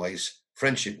 music wise,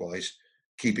 friendship wise,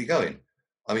 keep it going.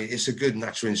 I mean, it's a good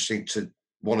natural instinct to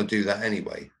want to do that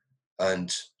anyway.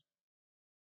 And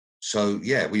so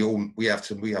yeah, we have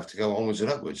to go onwards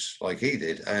and upwards like he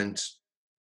did. And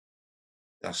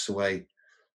that's the way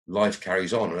life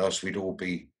carries on, or else we'd all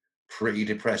be pretty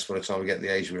depressed by the time we get the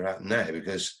age we're at now,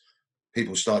 because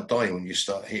people start dying when you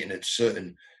start hitting a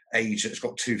certain age that's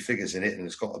got two figures in it and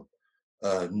it's got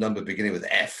a number beginning with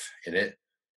F in it.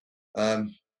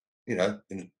 You know,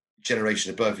 in the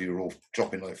generation above you are all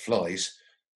dropping like flies.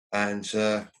 And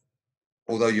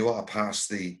although you are past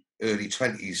the early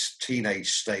 20s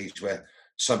teenage stage where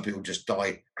some people just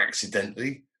die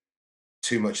accidentally,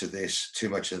 too much of this, too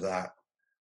much of that,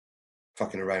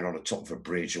 fucking around on the top of a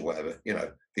bridge or whatever, you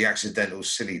know, the accidental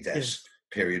silly deaths. Yes.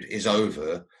 period is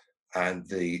over and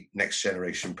the next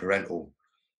generation parental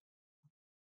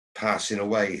passing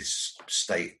away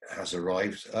state has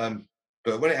arrived.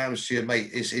 But when it happens to your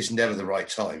mate, it's never the right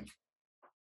time.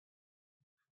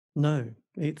 No,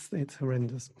 it's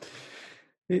horrendous.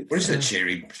 Well, it's a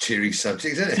cheery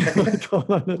subject, isn't it? Oh my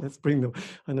God, I know, let's bring them.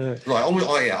 I know.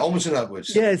 Right, onwards and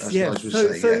upwards. Yes.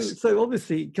 So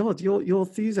obviously, God, your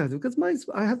enthusiasm. Because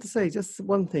I have to say, just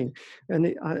one thing,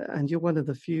 and you're one of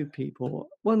the few people.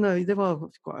 Well, no, there are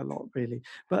quite a lot, really,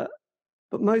 but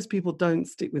most people don't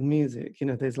stick with music.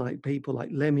 There's like people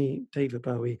like Lemmy, David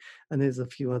Bowie, and there's a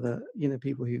few other,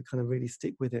 people who kind of really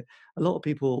stick with it. A lot of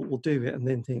people will do it and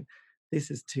then think, this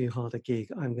is too hard a gig,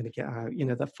 I'm going to get out.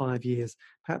 That 5 years,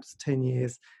 perhaps 10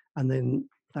 years, and then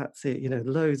that's it.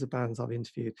 Loads of bands I've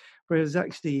interviewed. Whereas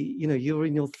actually, you're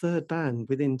in your third band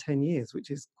within 10 years,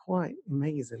 which is quite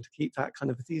amazing to keep that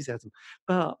kind of enthusiasm.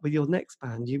 But with your next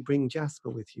band, you bring Jasper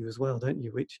with you as well, don't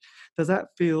you? Which, does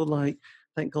that feel like,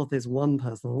 thank God there's one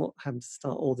person, I'm not having to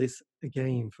start all this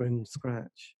again from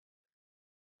scratch?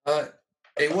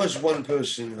 It was one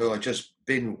person who I'd just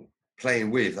been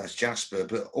playing with, that's Jasper,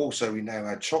 but also we now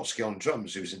had Trotsky on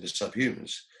drums, who was in the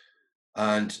Subhumans.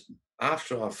 And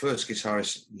after our first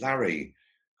guitarist, Larry,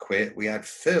 quit, we had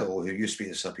Phil, who used to be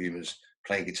in the Subhumans,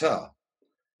 playing guitar.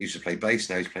 He used to play bass,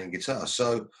 now he's playing guitar.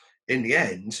 So in the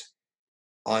end,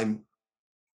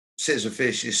 Scissor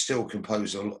Fish is still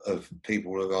composed of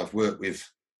people who I've worked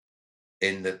with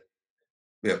in the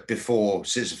before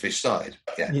Scissor Fish started.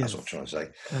 Yeah, yes. That's what I'm trying to say.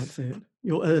 That's it.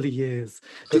 Your early years.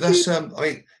 But that's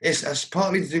it's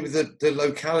partly to do with the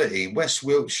locality. West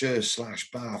Wiltshire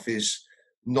 / Bath is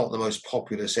not the most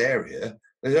populous area.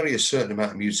 There's only a certain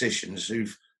amount of musicians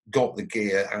who've got the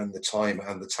gear and the time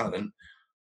and the talent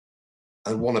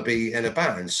and want to be in a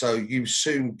band. So you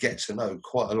soon get to know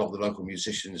quite a lot of the local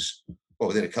musicians. Well,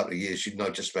 within a couple of years, you know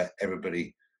just about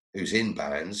everybody who's in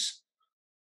bands.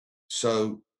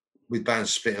 So with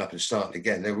bands splitting up and starting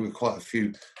again, there were quite a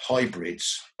few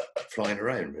hybrids flying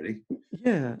around, really.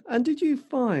 Yeah. And did you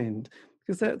find,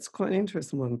 because that's quite an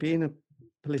interesting one, being a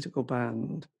political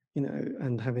band,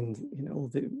 and having,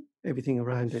 all everything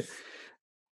around it,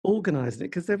 organising it,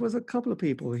 because there was a couple of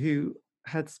people who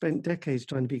had spent decades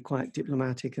trying to be quite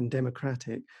diplomatic and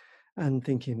democratic and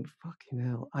thinking, fucking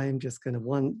hell, I am just going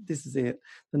to this is it.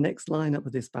 The next lineup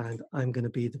of this band, I'm going to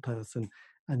be the person,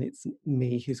 and it's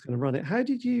me who's going to run it. How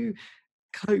did you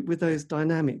cope with those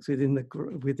dynamics within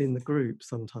the group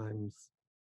sometimes?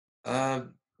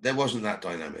 There wasn't that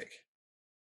dynamic.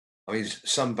 I mean,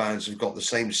 some bands have got the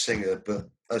same singer, but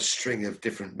a string of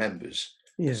different members.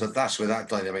 Yes. So that's where that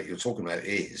dynamic you're talking about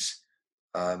is.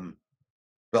 But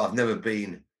I've never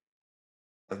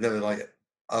like,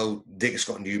 oh, Dick's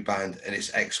got a new band and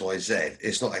it's XYZ.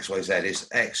 It's not XYZ, it's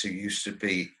X who used to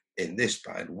be in this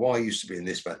band, Y used to be in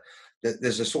this band.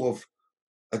 There's a sort of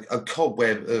a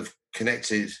cobweb of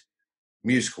connected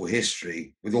musical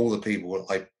history with all the people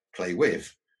I play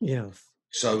with. Yes.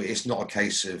 So it's not a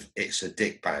case of it's a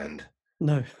Dick band.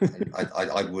 No.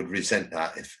 I would resent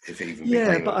that if it even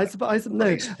yeah, but I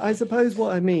suppose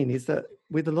what I mean is that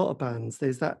with a lot of bands,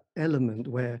 there's that element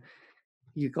where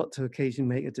you've got to occasionally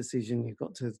make a decision, you've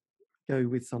got to go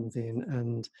with something,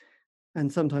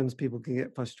 and sometimes people can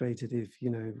get frustrated if,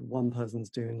 one person's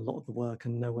doing a lot of the work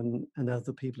and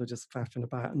other people are just faffing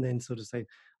about, and then sort of say,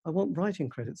 I want writing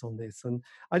credits on this. And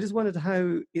I just wondered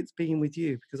how it's been with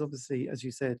you, because obviously, as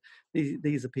you said,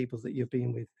 these are people that you've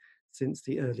been with since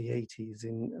the early 80s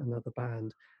in another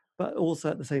band, but also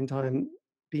at the same time,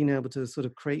 being able to sort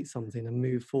of create something and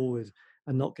move forward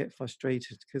and not get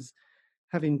frustrated, because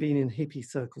having been in hippie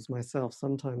circles myself,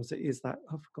 sometimes it is that,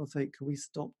 oh, for God's sake, can we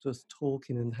stop just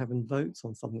talking and having votes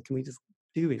on something? Can we just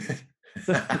do it?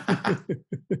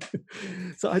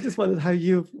 So I just wondered how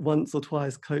you've once or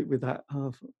twice coped with that.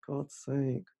 Oh, for God's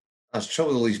sake. That's the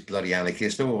trouble with all these bloody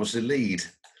anarchists. No one wants to lead.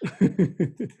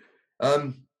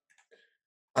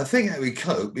 I think how we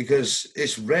cope, because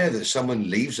it's rare that someone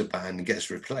leaves a band and gets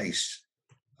replaced,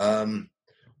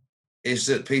 is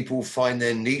that people find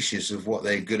their niches of what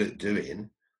they're good at doing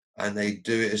and they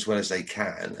do it as well as they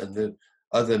can. And the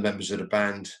other members of the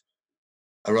band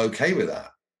are okay with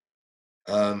that.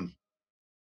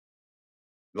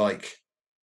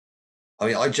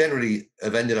 I generally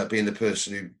have ended up being the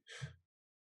person who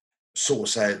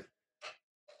sorts out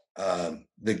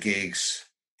the gigs,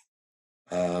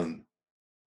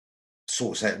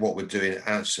 sorts out what we're doing,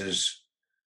 answers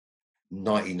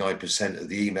 99% of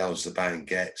the emails the band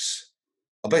gets.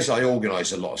 Basically, I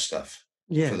organise a lot of stuff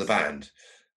for the band.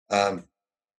 I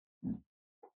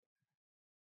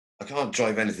can't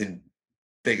drive anything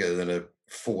bigger than a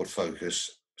Ford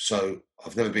Focus So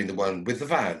I've never been the one with the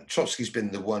van. Trotsky's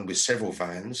been the one with several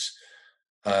vans.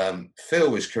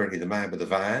 Phil is currently the man with the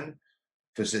van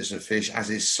for Citizen Fish,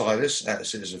 as is Silas at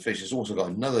Citizen Fish. Has also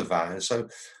got another van. So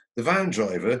the van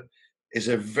driver is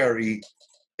a very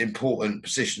important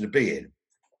position to be in,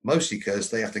 mostly because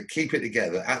they have to keep it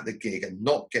together at the gig and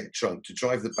not get drunk to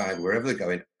drive the band wherever they're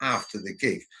going after the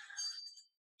gig.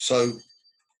 So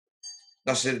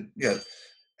that's it.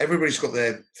 Everybody's got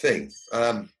their thing.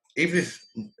 Even if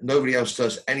nobody else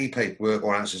does any paperwork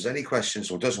or answers any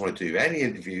questions or doesn't want to do any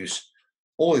interviews,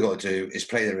 all they got to do is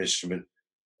play their instrument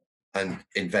and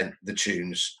invent the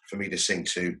tunes for me to sing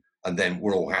to, and then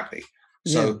we're all happy.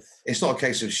 So it's not a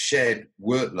case of shared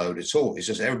workload at all. It's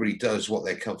just everybody does what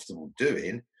they're comfortable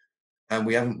doing, and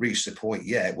we haven't reached the point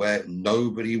yet where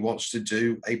nobody wants to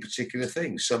do a particular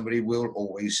thing. Somebody will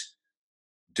always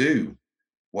do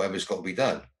whatever's got to be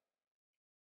done.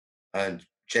 And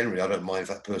generally, I don't mind if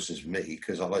that person's me,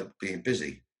 because I like being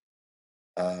busy.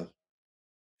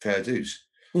 Fair dues.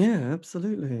 Yeah,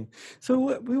 absolutely. So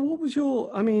what was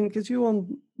your, I mean, because you're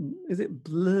on, is it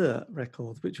Blur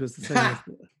Records, which was the same as...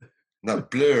 No,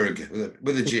 Blurg,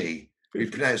 with a G. We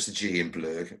pronounce the G in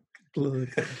Blurg.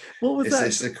 Blurg. What was that?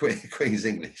 It's the Queen's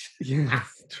English.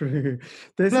 Yes, true.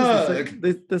 This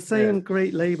is the same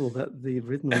great label that the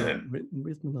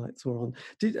Rhythmolites were on.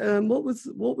 What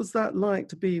was that like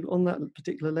to be on that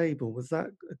particular label? Was that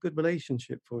a good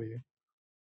relationship for you?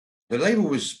 The label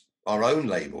was our own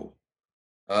label.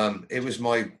 It was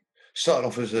started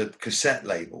off as a cassette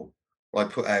label. I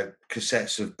put out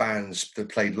cassettes of bands that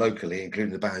played locally,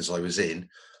 including the bands I was in,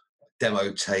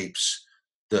 demo tapes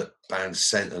that bands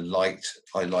sent and liked.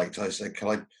 I said, can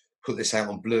I put this out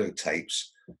on Blur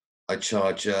tapes? I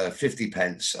charge 50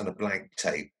 pence and a blank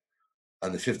tape,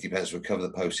 and the 50 pence would cover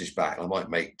the postage back. I might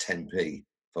make 10p if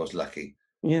I was lucky.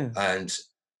 Yeah. And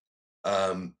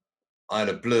I had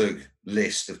a Blur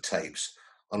list of tapes,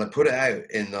 and I put it out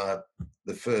in the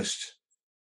first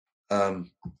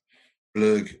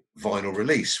Blurg vinyl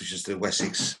release, which is the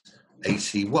Wessex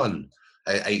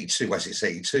 82 Wessex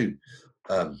 82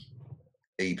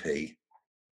 EP.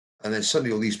 And then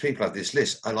suddenly all these people have this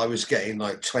list, and I was getting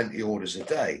like 20 orders a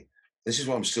day. This is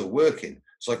why I'm still working.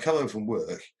 So I come home from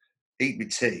work, eat my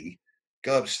tea,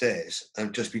 go upstairs,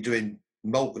 and just be doing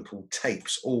multiple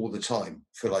tapes all the time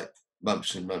for like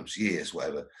months and months, years,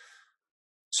 whatever.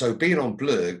 So being on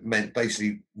Blur meant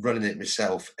basically running it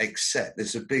myself, except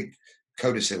there's a big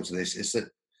codicil to this, is that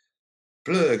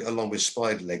Blur, along with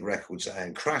Spiderleg Records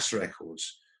and Crass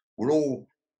Records, were all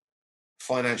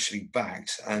financially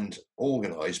backed and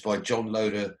organised by John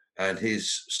Loder and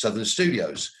his Southern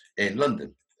Studios in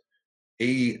London.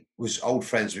 He was old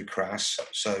friends with Crass,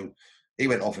 so he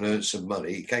went off and earned some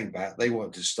money. He came back. They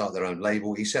wanted to start their own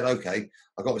label. He said, okay,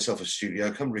 I got myself a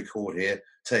studio. Come record here.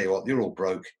 Tell you what, you're all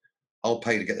broke. I'll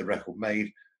pay to get the record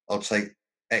made. I'll take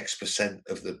X%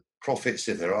 of the profits,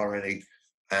 if there are any,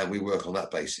 and we work on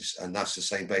that basis. And that's the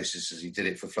same basis as he did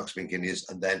it for Fluxman Guineas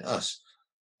and then us,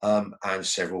 and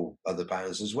several other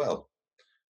bands as well.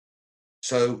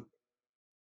 So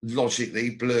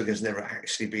logically, Blurg has never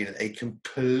actually been a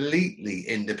completely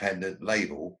independent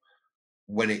label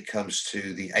when it comes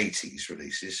to the 80s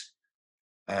releases.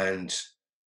 And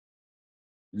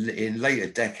in later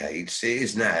decades, it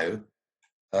is now.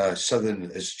 Southern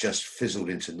has just fizzled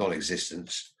into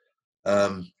non-existence.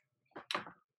 But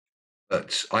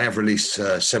I have released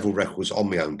several records on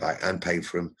my own back and paid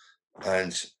for them,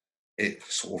 and it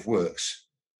sort of works.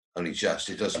 Only just.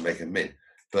 It doesn't make a mint,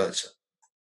 but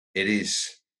it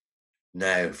is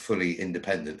now fully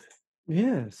independent.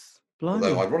 Yes. Blimey.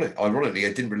 Although ironically,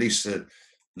 I didn't release the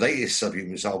latest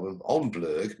Subhumans album on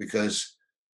Blurg because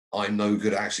I'm no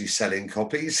good at actually selling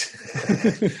copies,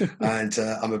 and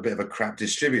I'm a bit of a crap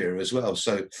distributor as well.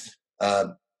 So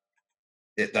the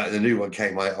new one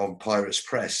came out on Pirates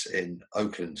Press in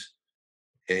Oakland,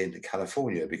 in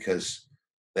California, because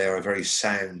they are a very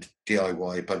sound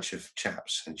DIY bunch of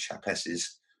chaps and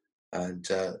chapesses, and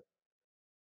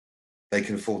they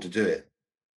can afford to do it,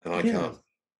 and I can't,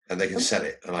 and they can sell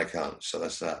it, and I can't. So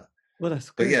that's that. Well, that's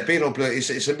good. But yeah, being on Blur,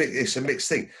 it's a mixed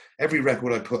thing. Every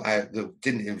record I put out that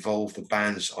didn't involve the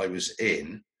bands I was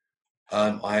in,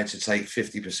 I had to take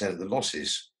 50% of the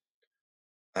losses,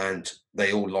 and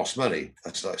they all lost money.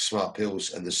 That's like Smart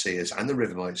Pills and the Seers and the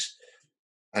Rhythmolites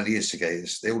and the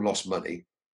Instigators. They all lost money,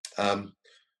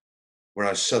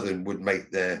 whereas Southern would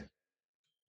make their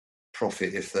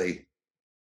profit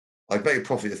I'd make a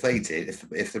profit if they did,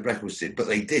 if the records did, but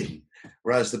they didn't.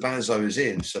 Whereas the bands I was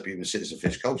in, Subhuman, Citizen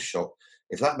Fish, Culture Shock,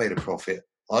 if that made a profit,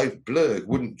 Blurg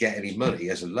wouldn't get any money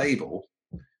as a label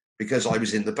because I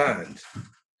was in the band.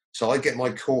 So I get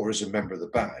my quarter as a member of the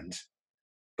band,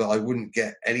 but I wouldn't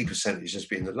get any percentage as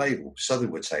being the label.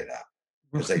 Southern would take that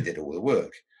because they did all the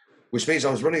work, which means I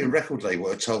was running a record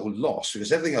label at a total loss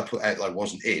because everything I put out that I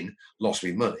wasn't in lost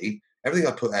me money. Everything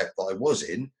I put out that I was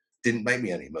in didn't make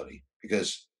me any money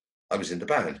because I was in the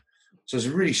band. So it's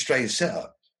a really strange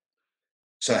setup.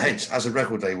 So hence, as a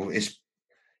record label,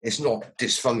 it's not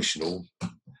dysfunctional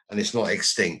and it's not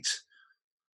extinct.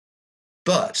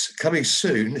 But coming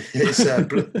soon is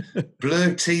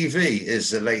Blurg TV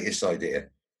is the latest idea.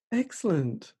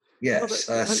 Excellent. Yes.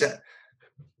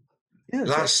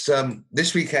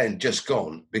 This weekend just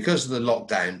gone, because of the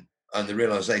lockdown and the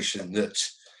realization that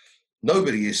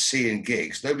nobody is seeing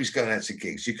gigs, nobody's going out to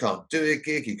gigs. You can't do a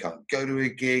gig, you can't go to a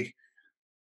gig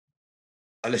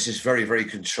unless it's very, very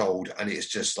controlled and it's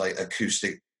just like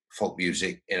acoustic folk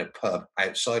music in a pub,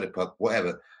 outside a pub,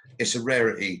 whatever. It's a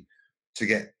rarity to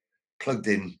get plugged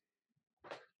in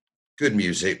good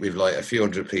music with like a few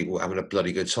hundred people having a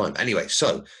bloody good time. Anyway,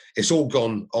 so it's all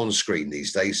gone on screen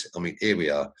these days. I mean, here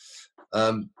we are.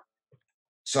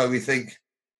 So we think,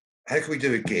 how can we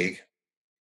do a gig?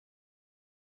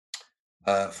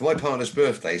 For my partner's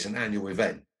birthday, it's an annual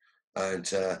event, and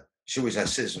she always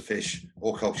has Citizen Fish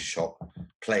or Culture Shock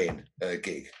playing a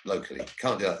gig locally.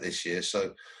 Can't do that this year,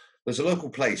 so there's a local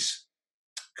place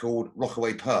called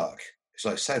Rockaway Park. It's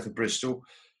like south of Bristol.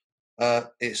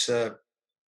 It's an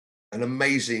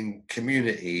amazing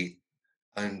community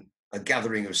and a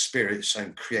gathering of spirits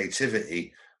and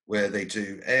creativity where they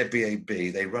do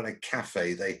Airbnb, they run a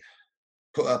cafe, they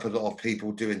put up a lot of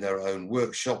people doing their own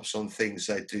workshops on things.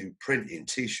 They do printing,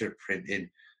 T-shirt printing.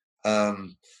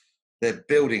 They're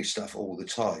building stuff all the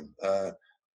time,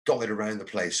 dotted around the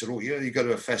place. So, you go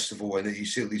to a festival and you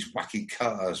see all these wacky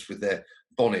cars with their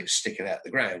bonnets sticking out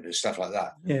the ground and stuff like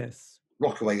that. Yes.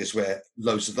 Rockaway is where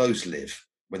loads of those live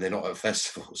when they're not at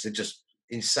festivals. They're just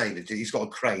insane. He's got a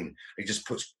crane. He just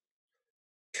puts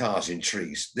cars in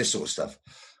trees, this sort of stuff.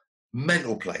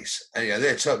 Mental place. And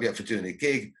they're totally up for doing a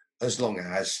gig as long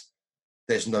as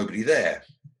there's nobody there.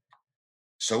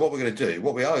 So what we're going to do,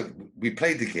 we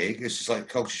played the gig. This is like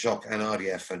Culture Shock and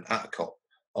RDF and Atacop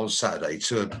on Saturday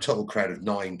to a total crowd of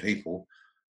 9 people.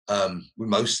 We're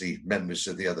mostly members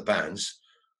of the other bands.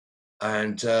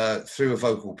 And through a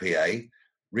vocal PA,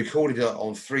 recorded it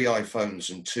on 3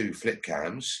 iPhones and 2 flip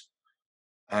cams.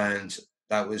 And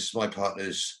that was my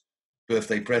partner's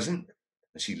birthday present.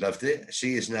 And she loved it.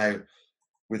 She is now,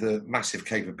 with a massive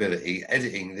capability,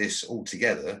 editing this all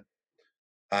together.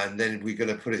 And then we're going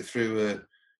to put it through a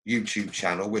YouTube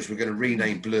channel, which we're going to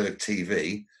rename Blurg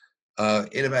TV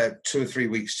in about 2 or 3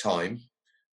 weeks' time,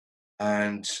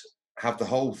 and have the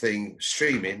whole thing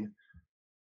streaming,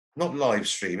 not live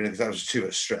streaming because that was too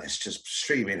much stress, just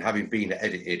streaming, having been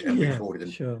edited and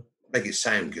recorded and make it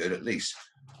sound good at least,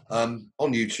 on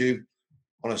YouTube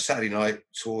on a Saturday night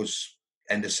towards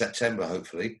end of September,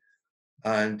 hopefully,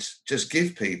 and just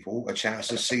give people a chance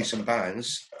to see some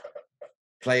bands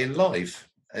playing live.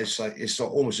 It's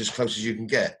almost as close as you can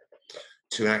get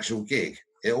to an actual gig.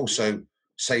 It also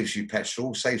saves you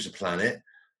petrol, saves the planet,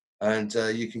 and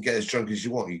you can get as drunk as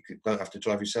you want. You don't have to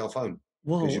drive yourself home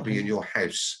because you'll be in your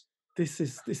house. This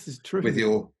is true.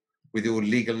 With your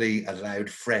legally allowed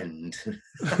friend.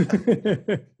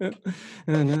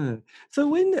 I know. So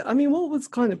what was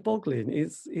kind of boggling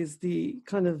is the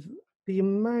kind of the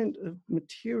amount of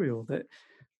material that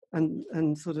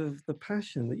and sort of the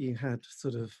passion that you had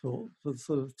sort of for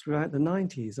sort of throughout the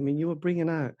 90s. I mean, you were bringing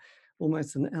out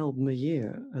almost an album a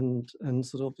year and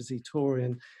sort of obviously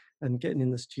touring and getting in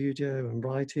the studio and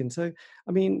writing. So,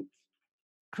 I mean,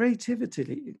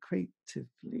 creatively,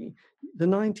 the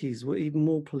 90s were even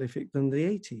more prolific than the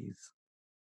 80s.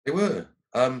 They were.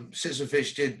 Citizen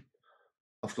Fish did,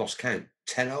 I've lost count,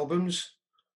 10 albums,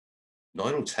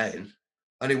 9 or 10.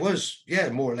 And it was,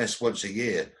 more or less once a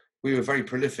year. We were very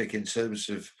prolific in terms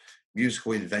of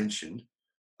musical invention.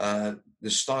 The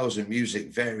styles of music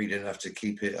varied enough to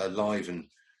keep it alive and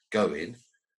going.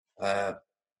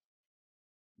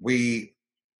 We,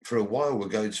 for a while, were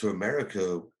going to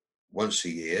America once a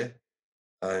year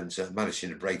and managing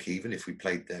to break even if we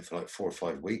played there for like 4 or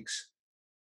 5 weeks.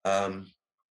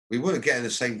 We weren't getting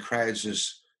the same crowds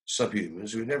as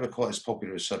Subhumans. We were never quite as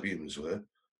popular as Subhumans were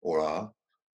or are.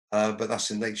 But that's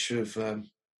the nature of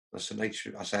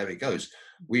that's how it goes.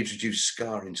 We introduced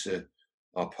ska into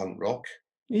our punk rock.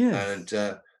 Yeah. And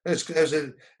there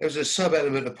was a sub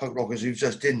element of punk rockers who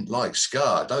just didn't like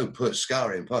ska. Don't put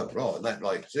ska in punk rock. And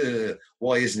that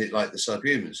why isn't it like the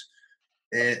Subhumans?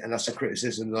 And that's a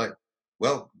criticism. Like,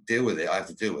 well, deal with it. I have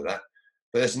to deal with that.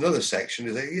 But there's another section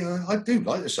is that I do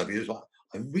like the Subhumans. Like,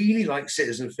 I really like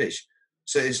Citizen Fish.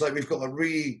 So it's like we've got a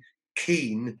really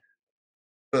keen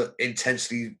but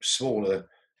intensely smaller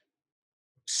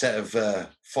set of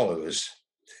followers.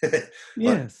 Like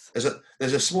Yes.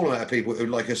 there's a small amount of people who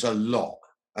like us a lot,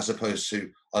 as opposed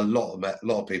to a lot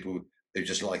of people who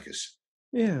just like us.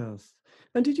 Yes.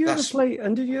 And did you ever That's play?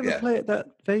 And did you ever yeah. play at that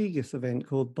Vegas event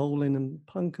called Bowling and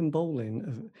Punk and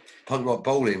Bowling? Punk rock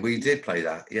bowling. We did play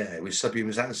that. Yeah, with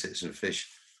Subhumans and Citizen Fish.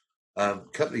 A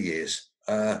couple of years.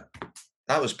 That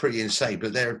was pretty insane.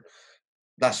 But there,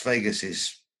 Las Vegas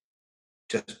is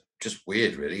just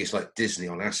weird, really. It's like Disney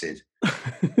on acid,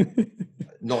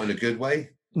 not in a good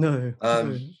way. No,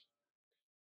 Um, no.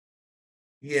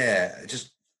 yeah,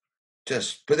 just.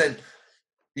 But then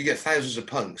you get thousands of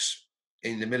punks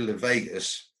in the middle of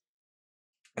Vegas,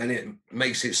 and it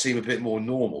makes it seem a bit more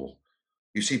normal.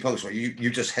 You see punks, right? You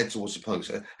just head towards the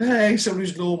punks. Hey, someone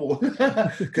who's normal,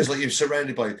 because like you're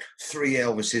surrounded by 3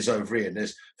 Elvises over here, and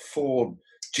there's 4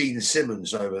 Gene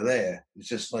Simmons over there. It's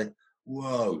just like,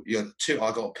 whoa! You know, two.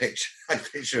 I got a picture. I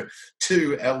picture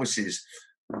 2 Elvises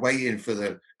waiting for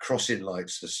the crossing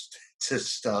lights to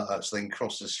start up, so they can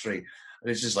cross the street,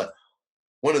 and it's just like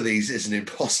one of these is an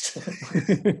imposter.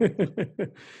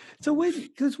 So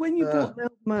when you brought the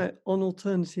album out on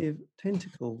Alternative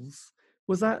Tentacles,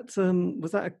 was that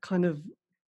a kind of,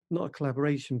 not a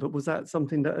collaboration, but was that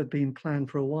something that had been planned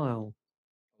for a while?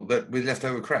 But with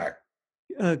Leftover Crack.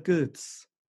 Goods.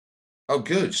 Oh,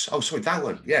 Goods. Oh, sorry, that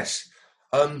one. Yes.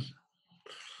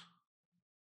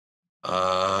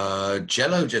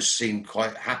 Jello just seemed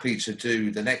quite happy to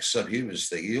do the next Subhumans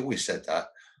thing. He always said that.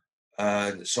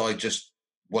 And so I just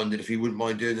wondered if he wouldn't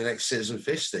mind doing the next Citizen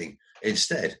Fish thing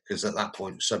instead, because at that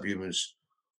point, Subhumans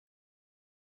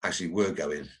actually were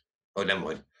going. Oh, never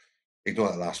mind.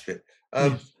 Ignore that last bit.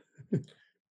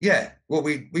 Yeah, well,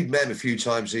 we'd met him a few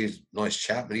times. He's a nice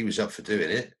chap, and he was up for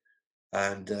doing it,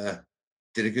 and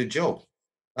did a good job.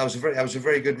 That was a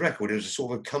very good record. It was a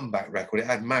sort of a comeback record. It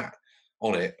had Matt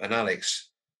on it and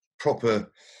Alex, proper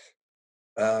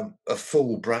a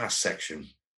full brass section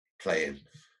playing,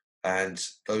 and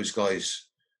those guys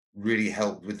really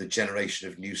helped with the generation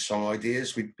of new song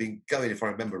ideas. We'd been going, if I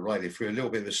remember rightly, through a little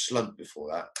bit of a slump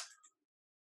before that.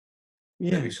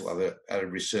 Yeah. Then we sort of had a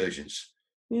resurgence.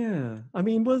 Yeah. I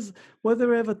mean, were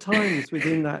there ever times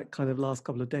within that kind of last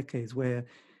couple of decades where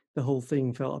the whole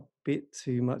thing felt a bit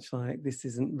too much like this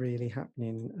isn't really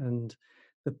happening, and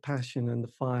the passion and the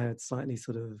fire had slightly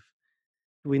sort of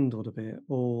dwindled a bit?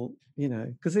 Or, you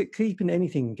know, because keeping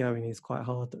anything going is quite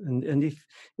hard, and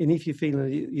if you feel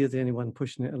you're the only one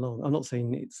pushing it along, I'm not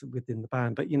saying it's within the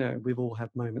band, but you know, we've all had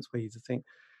moments where you just think,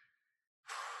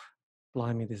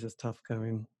 blimey, this is tough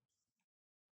going.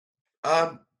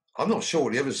 I'm not sure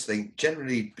what the others think.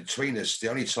 Generally, between us, the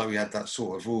only time we had that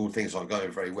sort of all things aren't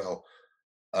going very well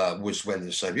was when the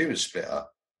Subhumans split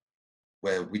up,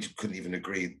 where we couldn't even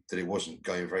agree that it wasn't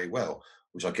going very well,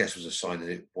 which I guess was a sign that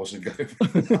it wasn't going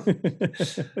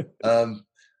very well.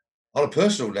 On a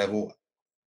personal level,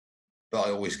 but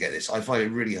I always get this, I find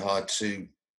it really hard to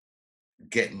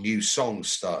get new songs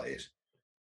started,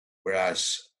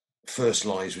 whereas first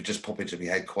lines would just pop into my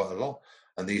head quite a lot,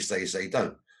 and these days they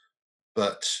don't.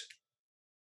 But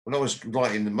when I was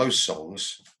writing the most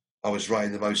songs, I was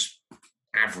writing the most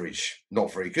average,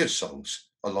 not very good songs,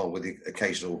 along with the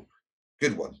occasional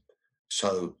good one.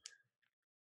 So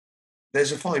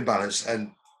there's a fine balance,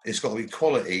 and it's got to be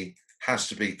quality, has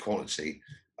to be quantity.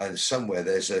 And somewhere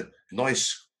there's a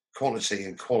nice quantity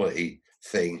and quality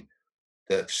thing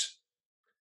that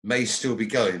may still be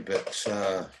going, but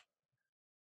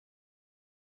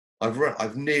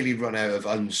I've nearly run out of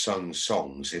unsung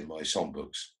songs in my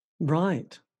songbooks.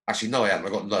 Right. Actually, no, I haven't.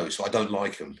 I've got loads, so I don't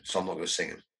like them, so I'm not going to sing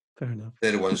them. Fair enough.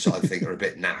 They're the ones that I think are a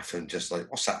bit naff and just like,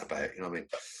 what's that about? You know what I mean?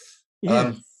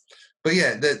 Yes. But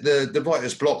yeah, the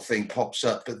writer's block thing pops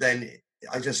up, but then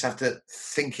I just have to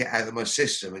think it out of my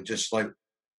system and just like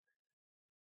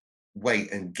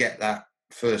wait and get that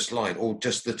first line or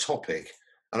just the topic.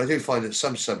 And I do find that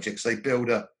some subjects, they build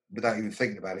up without even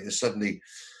thinking about it, and suddenly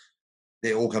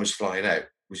it all comes flying out,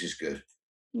 which is good.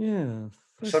 Yeah.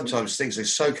 Sometimes things are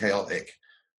so chaotic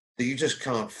that you just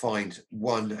can't find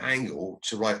one angle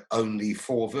to write only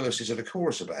 4 verses and a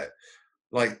chorus about.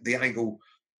 Like the angle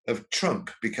of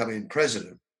Trump becoming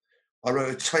president. I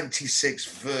wrote a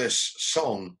 26-verse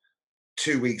song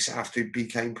 2 weeks after he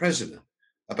became president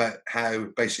about how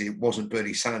basically it wasn't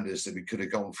Bernie Sanders that we could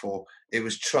have gone for. It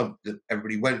was Trump that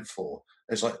everybody went for.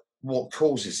 And it's like, what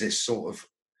causes this sort of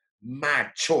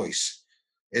mad choice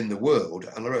in the world?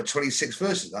 And I wrote 26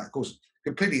 verses of that, of course,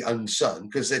 completely unsung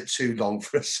because they're too long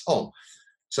for a song.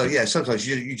 So yeah, sometimes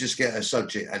you just get a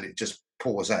subject and it just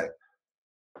pours out.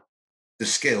 The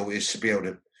skill is to be able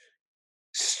to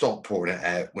stop pouring it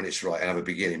out when it's right and have a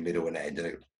beginning, middle, and end,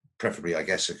 and preferably, I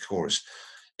guess, a chorus.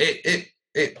 It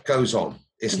it goes on.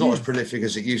 It's not as Yes. prolific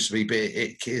as it used to be, but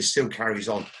it still carries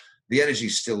on. The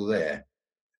energy's still there.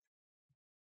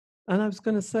 And I was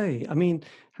going to say, I mean,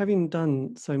 having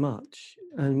done so much,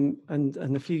 and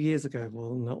a few years ago,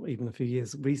 well, not even a few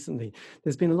years recently,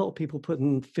 there's been a lot of people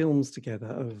putting films together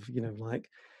of, you know, like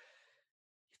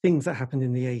things that happened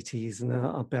in the 80s and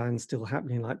are bands still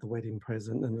happening, like The Wedding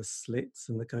Present and The Slits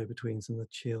and The Go-Betweens and The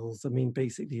Chills. I mean,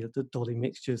 basically the Dolly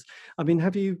Mixtures. I mean,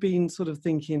 have you been sort of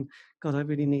thinking, God, I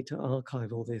really need to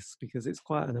archive all this because it's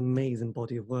quite an amazing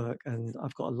body of work and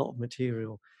I've got a lot of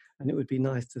material and it would be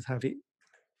nice to have it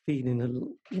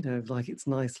feeling, you know, like it's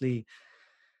nicely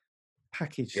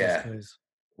packaged, I Yeah, suppose.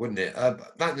 wouldn't it?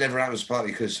 That never happens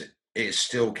partly because it's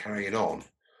still carrying on.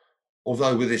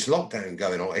 Although with this lockdown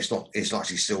going on, it's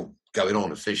actually still going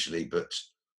on officially, but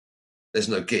there's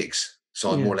no gigs.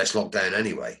 So I'm Yeah. more or less locked down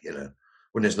anyway, you know.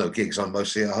 When there's no gigs, I'm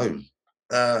mostly at home.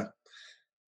 Uh,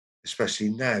 especially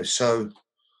now. So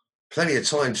plenty of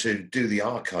time to do the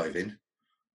archiving.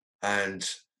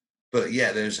 But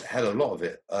yeah, there's a hell of a lot of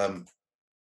it.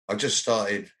 I just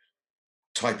started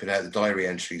typing out the diary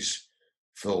entries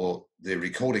for the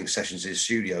recording sessions in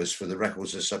studios for the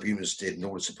records that Subhumans did in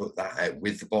order to put that out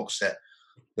with the box set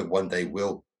that one day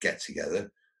we'll get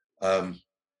together.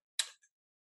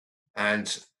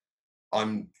 And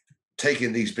I'm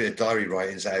taking these bit of diary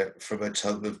writings out from a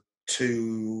total of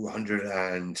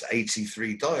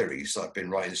 283 diaries that I've been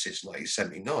writing since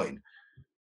 1979.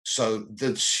 So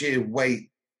the sheer weight,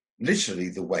 literally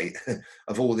the weight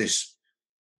of all this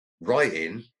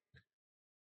writing,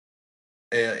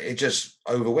 it just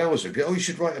overwhelms me. Oh, you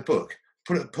should write a book.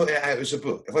 Put it out as a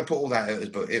book. If I put all that out as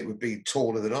a book, it would be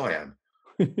taller than I am.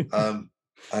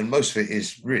 And most of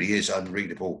it really is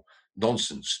unreadable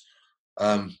nonsense.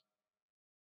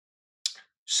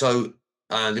 So the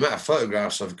amount of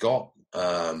photographs I've got,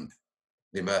 the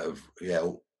amount of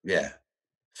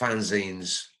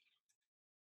fanzines,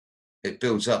 it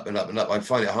builds up and up and up. I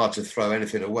find it hard to throw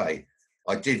anything away.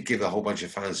 I did give a whole bunch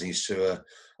of fanzines to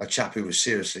a chap who was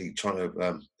seriously trying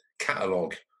to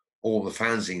catalogue all the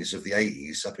fanzines of the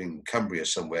 80s up in Cumbria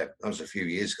somewhere. That was a few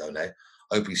years ago now.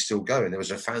 I hope he's still going. There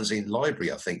was a fanzine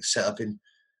library, I think, set up in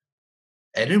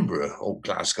Edinburgh or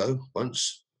Glasgow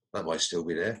once. That might still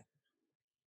be there.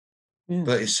 Yeah.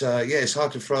 But it's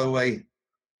hard to throw away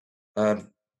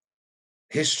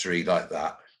history like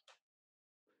that.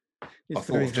 It's I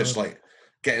thought of just hard. like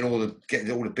getting all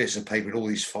the bits of paper and all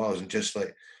these files and just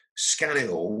like scan it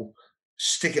all,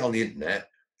 stick it on the internet,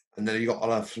 and then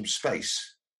I'll have some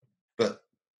space. But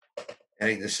it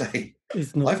ain't the same.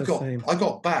 It's not the same. I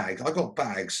got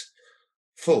bags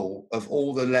full of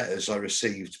all the letters I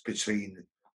received between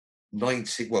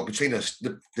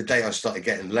the day I started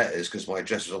getting letters, because my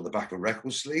address was on the back of a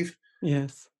record sleeve.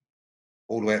 Yes.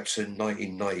 All the way up to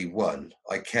 1991,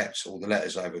 I kept all the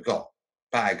letters I ever got.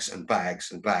 Bags and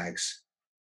bags and bags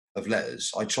of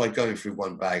letters. I tried going through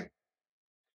one bag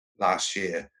last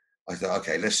year. I thought,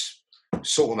 okay, let's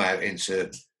sort them out into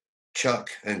chuck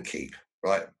and keep,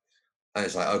 right? And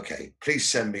it's like, okay, please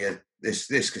send me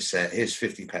this cassette. Here's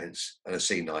 50 pence and a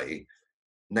C90.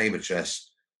 Name,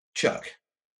 address, chuck.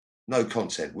 No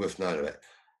content, worth none of it.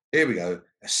 Here we go.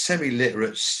 A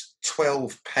semi-literate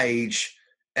 12-page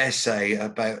essay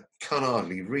about, can't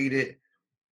hardly read it.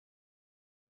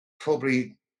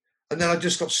 Probably, and then I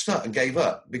just got stuck and gave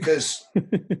up because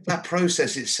that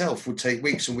process itself would take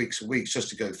weeks and weeks and weeks just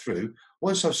to go through.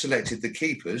 Once I've selected the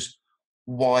keepers,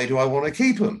 why do I want to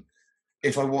keep them?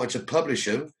 If I wanted to publish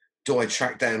them, do I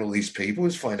track down all these people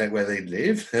and find out where they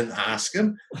live and ask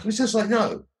them? It's just like,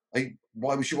 no.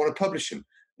 Why would you want to publish them?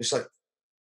 It's like,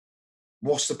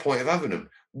 what's the point of having them?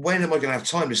 When am I going to have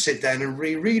time to sit down and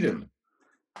reread them?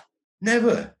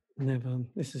 Never.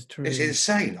 This is true. It's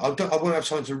insane. I won't have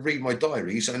time to read my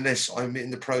diaries unless I'm in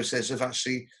the process of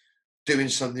actually doing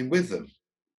something with them.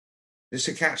 It's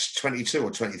a catch 22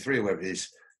 or 23 or whatever it is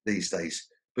these days.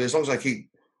 But as long as I keep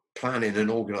planning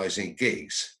and organising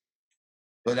gigs,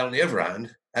 but on the other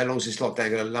hand, how long is this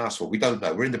lockdown going to last for? We don't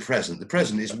know. We're in the present. The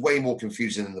present is way more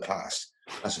confusing than the past.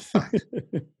 That's a fact.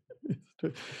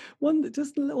 One,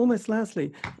 just almost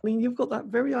lastly, I mean, you've got that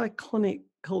very iconic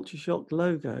Culture Shock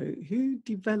logo. Who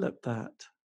developed that?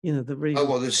 You know, the Oh,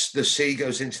 well, the C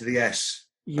goes into the S.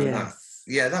 Yes.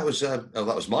 Yeah, that was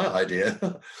my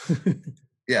idea.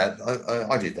 Yeah,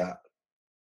 I did that.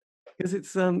 Because it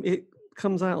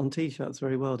comes out on T-shirts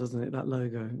very well, doesn't it? That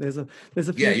logo. There's a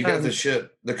few. Yeah, you can have the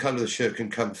shirt. The colour of the shirt can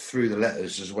come through the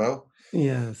letters as well.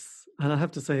 Yes. And I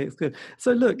have to say it's good.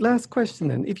 So look, last question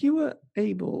then. If you were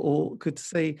able or could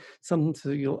say something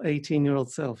to your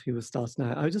 18-year-old self who was starting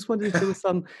out, I just wondered if there was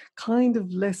some kind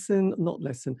of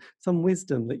some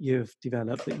wisdom that you've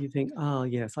developed that you think,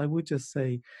 yes, I would just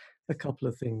say a couple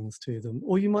of things to them.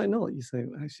 Or you might not. You say,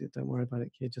 actually, don't worry about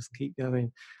it, kid, just keep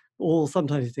going. Or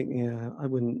sometimes you think, I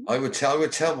wouldn't. I would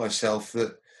tell myself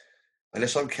that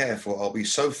unless I'm careful, I'll be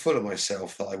so full of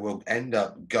myself that I will end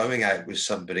up going out with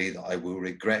somebody that I will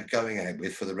regret going out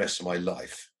with for the rest of my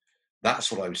life. That's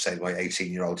what I would say to my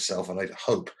 18-year-old self, and I'd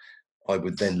hope I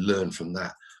would then learn from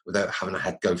that without having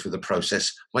had to go through the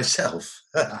process myself.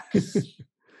 It's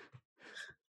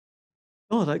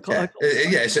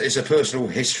a personal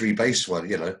history-based one,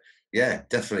 Yeah,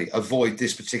 definitely. Avoid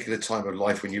this particular time of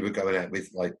life when you were going out with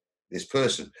like this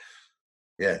person.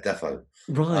 Yeah, definitely.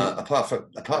 Right. Apart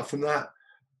from that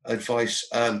advice,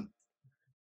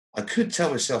 I could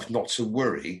tell myself not to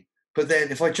worry, but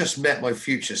then if I just met my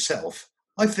future self,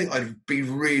 I think I'd be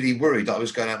really worried that I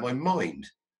was going out of my mind.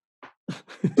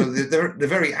 So the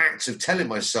very act of telling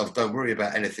myself, don't worry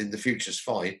about anything, the future's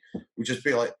fine, would just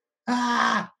be like,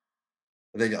 And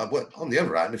then on the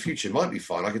other hand, the future might be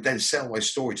fine. I could then sell my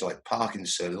story to like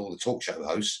Parkinson and all the talk show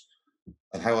hosts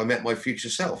of how I met my future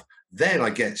self. Then I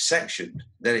get sectioned.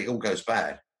 Then it all goes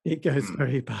bad. It goes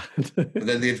very bad. And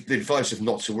then the advice of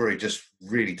not to worry just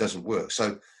really doesn't work.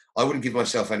 So I wouldn't give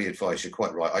myself any advice. You're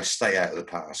quite right. I'd stay out of the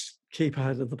past. Keep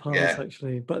out of the past,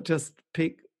 actually. But just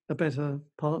pick a better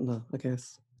partner, I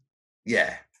guess.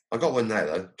 Yeah. I got one now,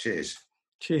 though. Cheers.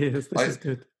 Cheers. This is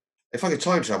good. If I could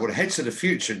time travel, I would head to the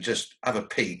future and just have a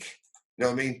peek. You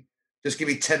know what I mean? Just give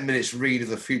me 10 minutes read of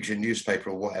the future newspaper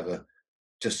or whatever,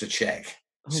 just to check,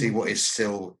 see what is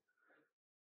still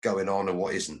going on and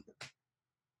what isn't.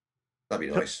 That'd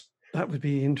be nice. That would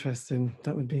be interesting.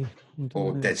 That would be...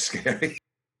 Or dead scary.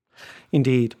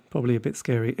 Indeed, probably a bit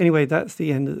scary. Anyway, that's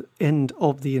the end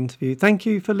of the interview. Thank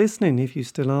you for listening. If you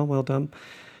still are, well done.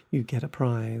 You get a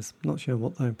prize. Not sure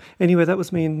what though. Anyway, that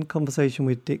was me in conversation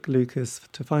with Dick Lucas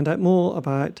to find out more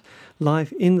about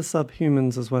life in the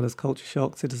subhumans as well as Culture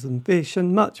Shock, Citizen Fish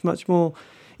and much, much more.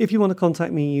 If you want to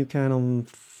contact me, you can on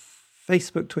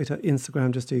Facebook, Twitter,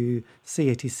 Instagram. Just do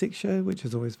C86 Show, which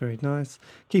is always very nice.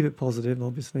 Keep it positive,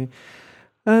 obviously.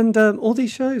 And all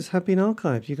these shows have been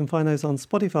archived. You can find those on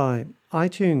Spotify,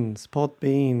 iTunes,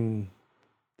 Podbean.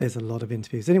 There's a lot of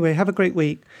interviews. Anyway, have a great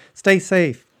week. Stay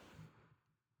safe.